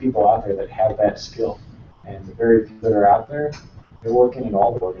very few people out there that have that skill. And the very few that are out there, they're working in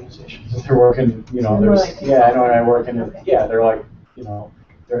all the organizations. They're working, you know, I work in, they're like, you know,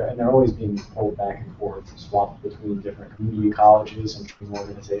 they're always being pulled back and forth, swapped between different community colleges and training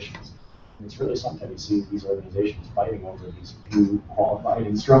organizations. And it's really something to see these organizations fighting over these few qualified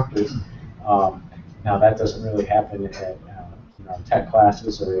instructors. Now that doesn't really happen at in our tech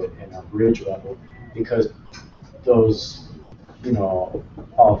classes or in our bridge level, because those, you know,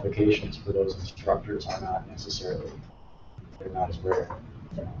 qualifications for those instructors are not necessarily, they're not as rare.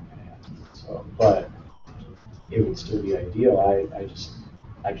 You know, so, but it would still be ideal.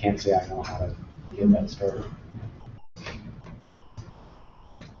 I can't say I know how to get that started.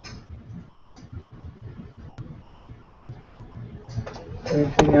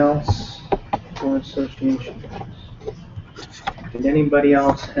 Anything else for association? Did anybody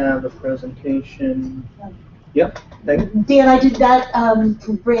else have a presentation? Yep. Dan, I did not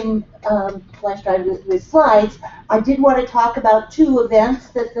bring flash drive with slides. I did want to talk about two events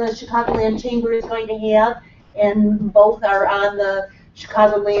that the Chicagoland Chamber is going to have, and both are on the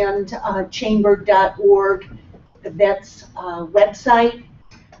chicagolandchamber.org events website.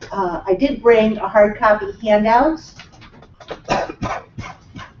 I did bring a hard copy handouts.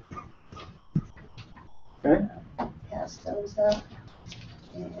 Okay. Pass those up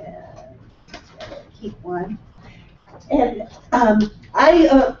and keep one. And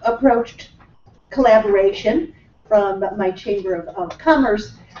I approached collaboration from my Chamber of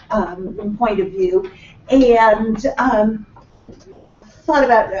Commerce point of view, and thought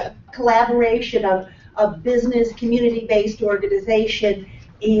about collaboration of business, community-based organization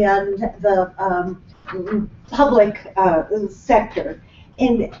and the public sector.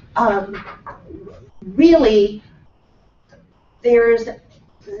 And really, there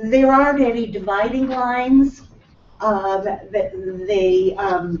aren't any dividing lines. They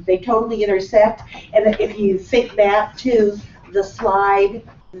totally intersect. And if you think back to the slide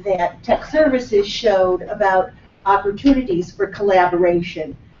that Tech Services showed about opportunities for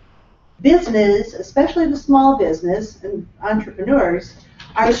collaboration, business, especially the small business and entrepreneurs,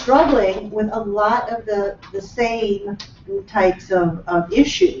 are struggling with a lot of the same types of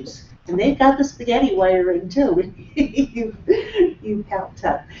issues. And they've got the spaghetti wiring too. You've helped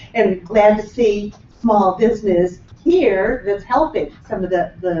us. And glad to see small business here that's helping some of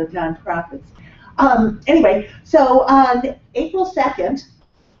the nonprofits. Anyway, so on April 2nd,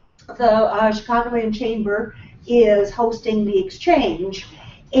 the Chicagoland Chamber is hosting the exchange.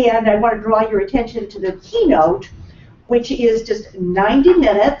 And I want to draw your attention to the keynote, which is just 90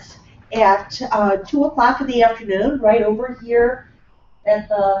 minutes at 2 o'clock in the afternoon, right over here at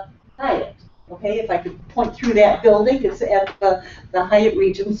the Hyatt. Okay, if I could point through that building, it's at the Hyatt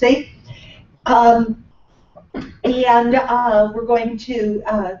Regency. And we're going to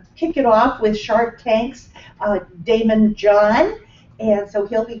kick it off with Shark Tank's Damon John. And so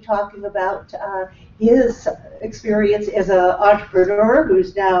he'll be talking about his experience as an entrepreneur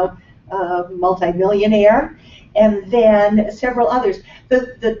who's now a multimillionaire, and then several others.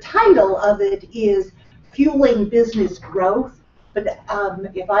 The title of it is Fueling Business Growth, but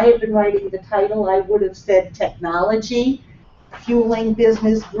if I had been writing the title, I would have said Technology, Fueling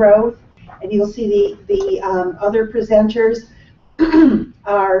Business Growth. And you'll see the other presenters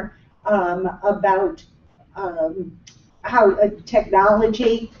are about how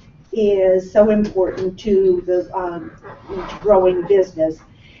technology is so important to the growing business.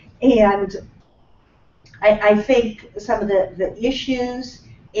 And I think some of the issues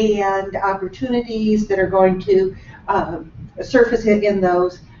and opportunities that are going to surface in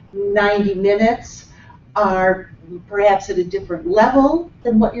those 90 minutes are perhaps at a different level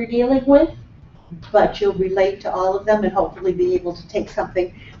than what you're dealing with, but you'll relate to all of them and hopefully be able to take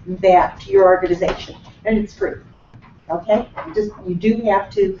something back to your organization. And it's free, okay? You do have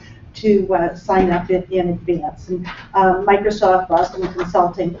to sign up in advance. And Microsoft, Boston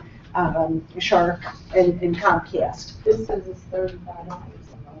Consulting, Shark, and Comcast. This says it's $35.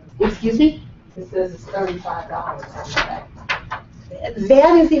 Excuse me? It says it's $35.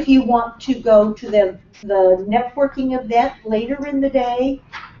 That is if you want to go to the networking event later in the day.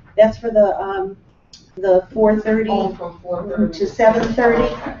 That's for the 4:30 from 4:30 to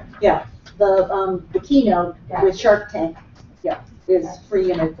 7:30. Yeah, the keynote with Shark Tank. Yeah, is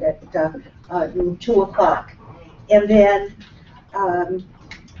free and at 2 o'clock. And then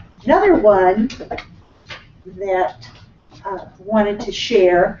another one that I wanted to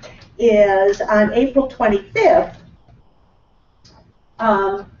share is on April 25th.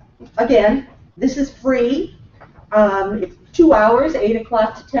 Again, this is free. It's 2 hours, 8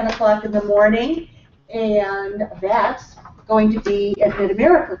 o'clock to 10 o'clock in the morning, and that's going to be at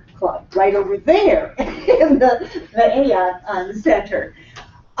Mid-America Club, right over there in the Aon Center.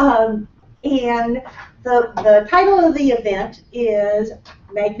 And the title of the event is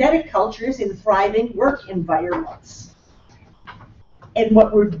Magnetic Cultures in Thriving Work Environments. And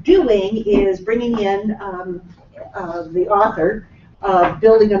what we're doing is bringing in the author of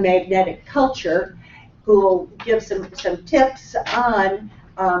Building a Magnetic Culture, who will give some tips on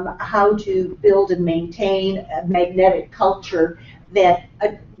how to build and maintain a magnetic culture that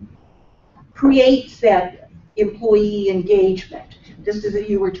creates that employee engagement. Just as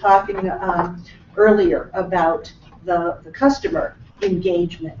you were talking earlier about the customer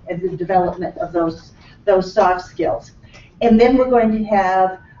engagement and the development of those soft skills. And then we're going to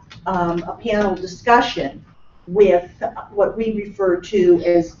have a panel discussion with what we refer to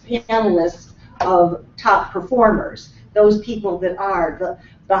as panelists of top performers, those people that are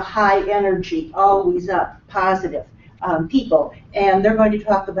the high energy, always up, positive people. And they're going to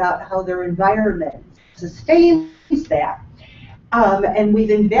talk about how their environment sustains that. And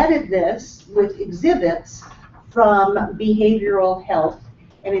we've embedded this with exhibits from behavioral health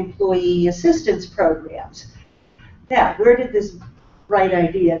and employee assistance programs. Now, where did this bright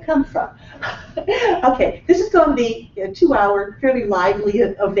idea come from? Okay, this is going to be a 2-hour, fairly lively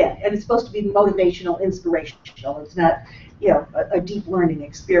event, and it's supposed to be motivational, inspirational. It's not, a deep learning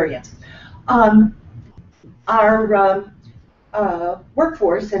experience. Our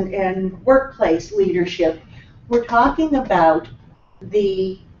workforce and workplace leadership, we're talking about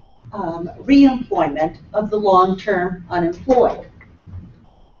the reemployment of the long-term unemployed.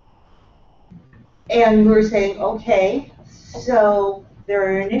 And we're saying, okay, so there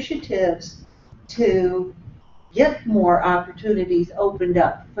are initiatives to get more opportunities opened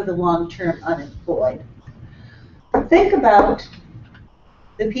up for the long-term unemployed. Think about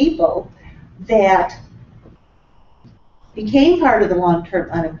the people that became part of the long-term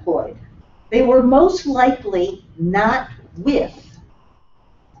unemployed. They were most likely not with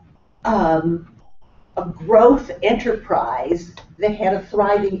a growth enterprise that had a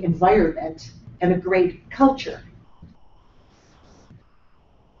thriving environment and a great culture.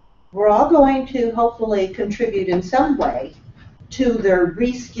 We're all going to hopefully contribute in some way to their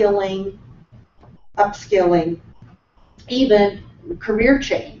reskilling, upskilling, even career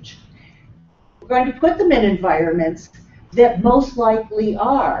change. We're going to put them in environments that most likely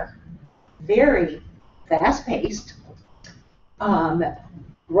are very fast-paced,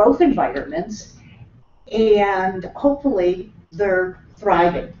 growth environments, and hopefully they're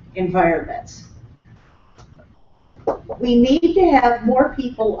thriving environments. We need to have more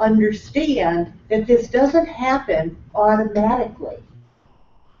people understand that this doesn't happen automatically,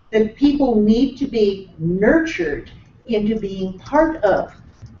 that people need to be nurtured into being part of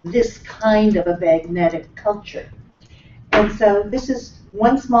this kind of a magnetic culture. And so this is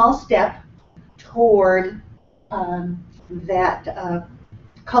one small step toward that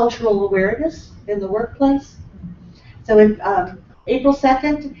cultural awareness in the workplace. So April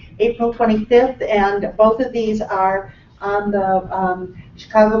 2nd, April 25th, and both of these are on the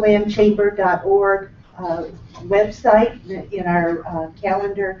chicagolandchamber.org website in our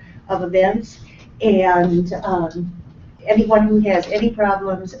calendar of events. And anyone who has any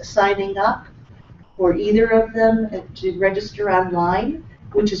problems signing up for either of them to register online,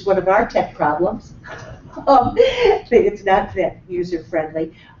 which is one of our tech problems, it's not that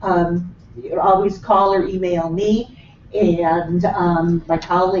user-friendly. You always call or email me, and my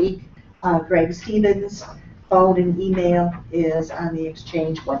colleague, Greg Stevens' phone and email is on the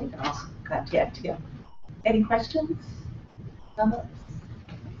exchange one. You can also contact him. Any questions? Comments?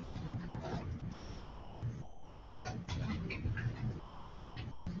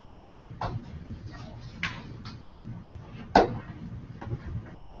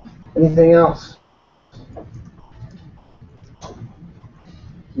 Anything else?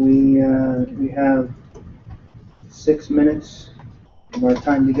 We have 6 minutes of our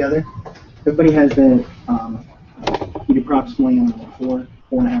time together. Everybody has been eat approximately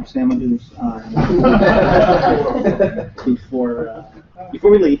 4.5 sandwiches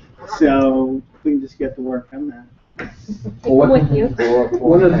before we leave. So we can just get to work on that. Well,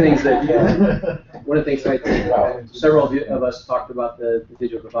 one of the things I think several of us talked about the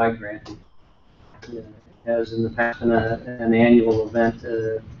Digital Divide Grant. Has in the past been an annual event,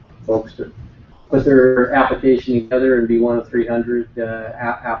 folks to put their application together and be one of 300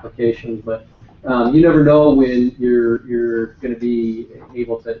 applications. But you never know when you're going to be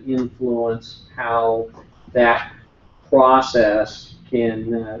able to influence how that process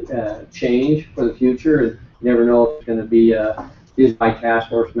can change for the future. And you never know if it's going to be is my task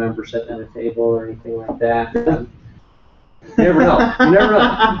force member sitting at a table or anything like that. You never know. You never know.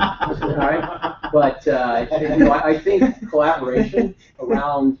 All right? But I think collaboration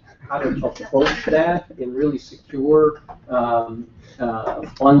around how to approach that and really secure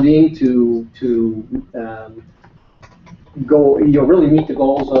funding to go, really meet the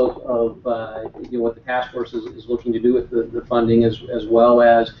goals of what the task force is looking to do with the funding, as well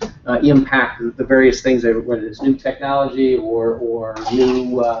as impact the various things, whether it's new technology or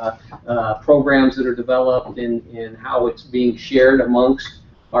new programs that are developed and how it's being shared amongst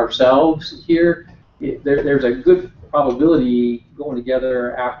ourselves here. There's a good probability going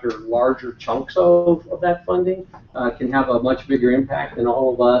together after larger chunks of that funding can have a much bigger impact than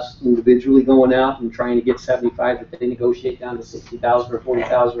all of us individually going out and trying to get 75 that they negotiate down to 60,000 or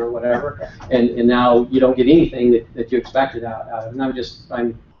 40,000 or whatever, and now you don't get anything that you expected out of it. And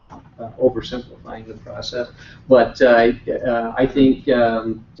I'm oversimplifying the process, but I think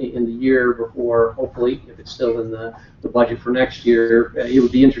in the year before, hopefully, if it's still in the budget for next year, it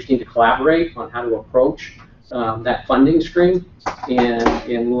would be interesting to collaborate on how to approach that funding stream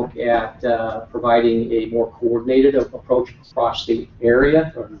and look at providing a more coordinated approach across the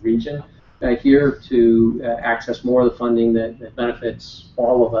area or the region here to access more of the funding that benefits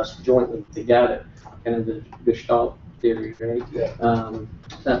all of us jointly together, kind of the Gestalt theory, right? Yeah.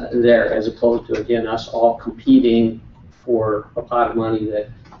 There, as opposed to, again, us all competing for a pot of money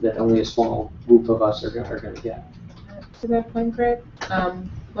that only a small group of us are going to get. To that point, Greg,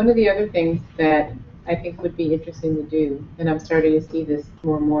 one of the other things that I think would be interesting to do, and I'm starting to see this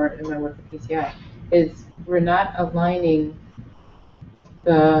more and more in my work at PCI, is we're not aligning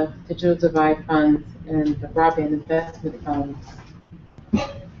the digital divide funds and the broadband investment funds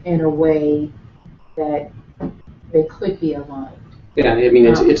in a way that they could be aligned. Yeah, I mean,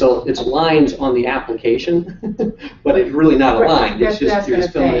 it's aligned on the application, but it's really not aligned. It's just, you're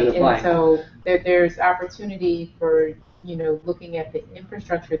just filling in a blank. And so there's opportunity for, looking at the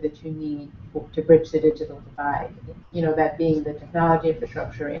infrastructure that you need to bridge the digital divide. That being the technology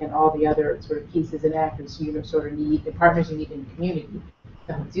infrastructure and all the other sort of pieces and actors you sort of need, the partners you need in the community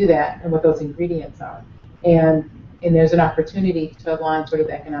to help do that, and what those ingredients are. And there's an opportunity to align sort of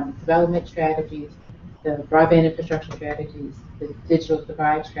the economic development strategies, the broadband infrastructure strategies, the digital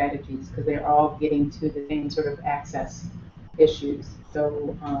divide strategies, because they're all getting to the same sort of access issues.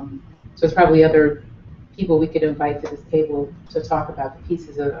 So, so it's probably other people we could invite to this table to talk about the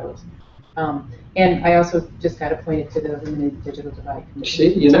pieces of those. And I also just got appointed to the Eliminated Digital Divide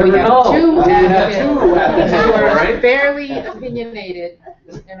Commission. See, you never know. Two advocates who are right? fairly opinionated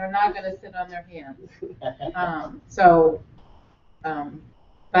and are not going to sit on their hands.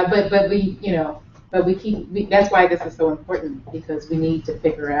 But that's why this is so important, because we need to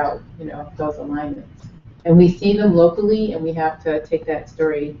figure out, those alignments. And we see them locally, and we have to take that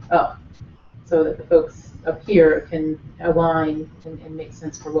story up so that the folks up here can align and make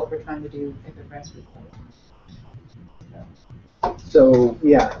sense for what we're trying to do at the grassroots level. So,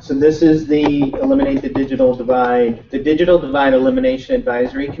 yeah, so this is the Eliminate the Digital Divide Elimination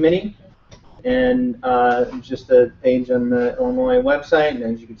Advisory Committee. And just a page on the Illinois website, and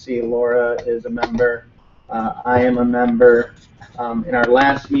as you can see, Laura is a member. I am a member. In our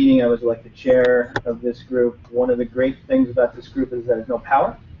last meeting, I was elected chair of this group. One of the great things about this group is that there's no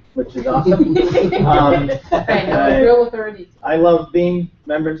power, which is awesome. Real authority. I love being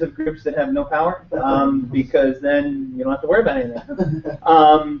members of groups that have no power, because then you don't have to worry about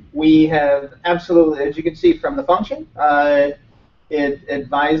anything. We have absolutely, as you can see from the function, it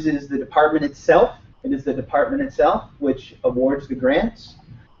advises the department itself. It is the department itself which awards the grants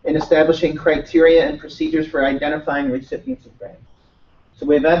in establishing criteria and procedures for identifying recipients of grants. So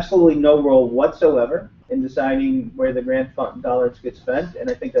we have absolutely no role whatsoever in deciding where the grant fund dollars get spent, and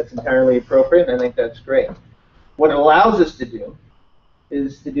I think that's entirely appropriate, and I think that's great. What it allows us to do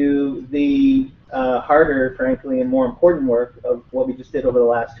is to do the harder, frankly, and more important work of what we just did over the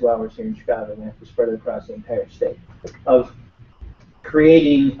last 2 hours here in Chicago, and we have to spread it across the entire state, of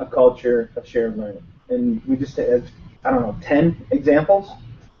creating a culture of shared learning. And we just have, 10 examples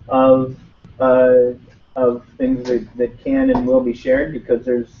of things that can and will be shared, because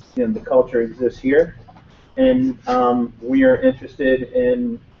there's, the culture exists here. And we are interested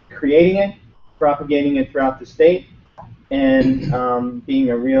in creating it, propagating it throughout the state, and being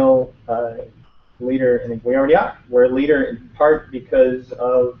a real leader. And we already are. We're a leader in part because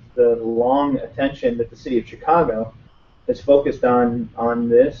of the long attention that the city of Chicago is focused on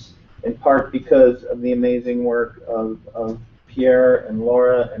this, in part because of the amazing work of Pierre and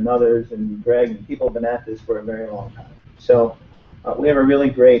Laura and others and Greg, and people have been at this for a very long time. So we have a really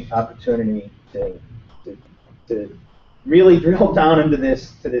great opportunity to really drill down into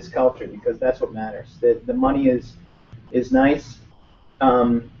this culture, because that's what matters. The money is nice,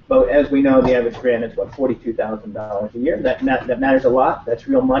 but as we know, the average grant is what, $42,000 a year. That matters a lot. That's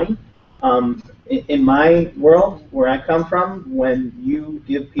real money. In my world, where I come from, when you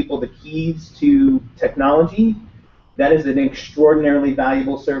give people the keys to technology, that is an extraordinarily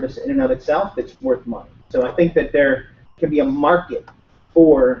valuable service in and of itself that's worth money. So I think that there can be a market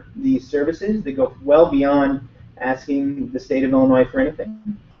for these services that go well beyond asking the state of Illinois for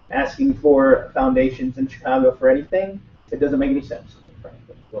anything, asking for foundations in Chicago for anything. It doesn't make any sense,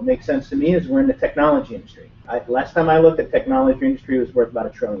 frankly. What makes sense to me is we're in the technology industry. Last time I looked at technology industry, it was worth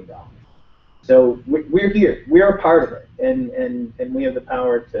about $1 trillion. So we're here. We're a part of it, and we have the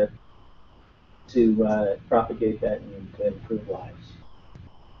power to propagate that and to improve lives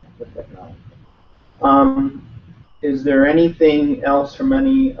with technology. Is there anything else from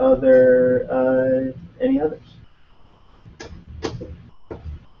any others?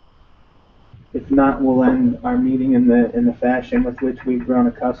 If not, we'll end our meeting in the fashion with which we've grown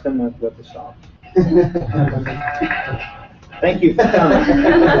accustomed with the song. Thank you for coming.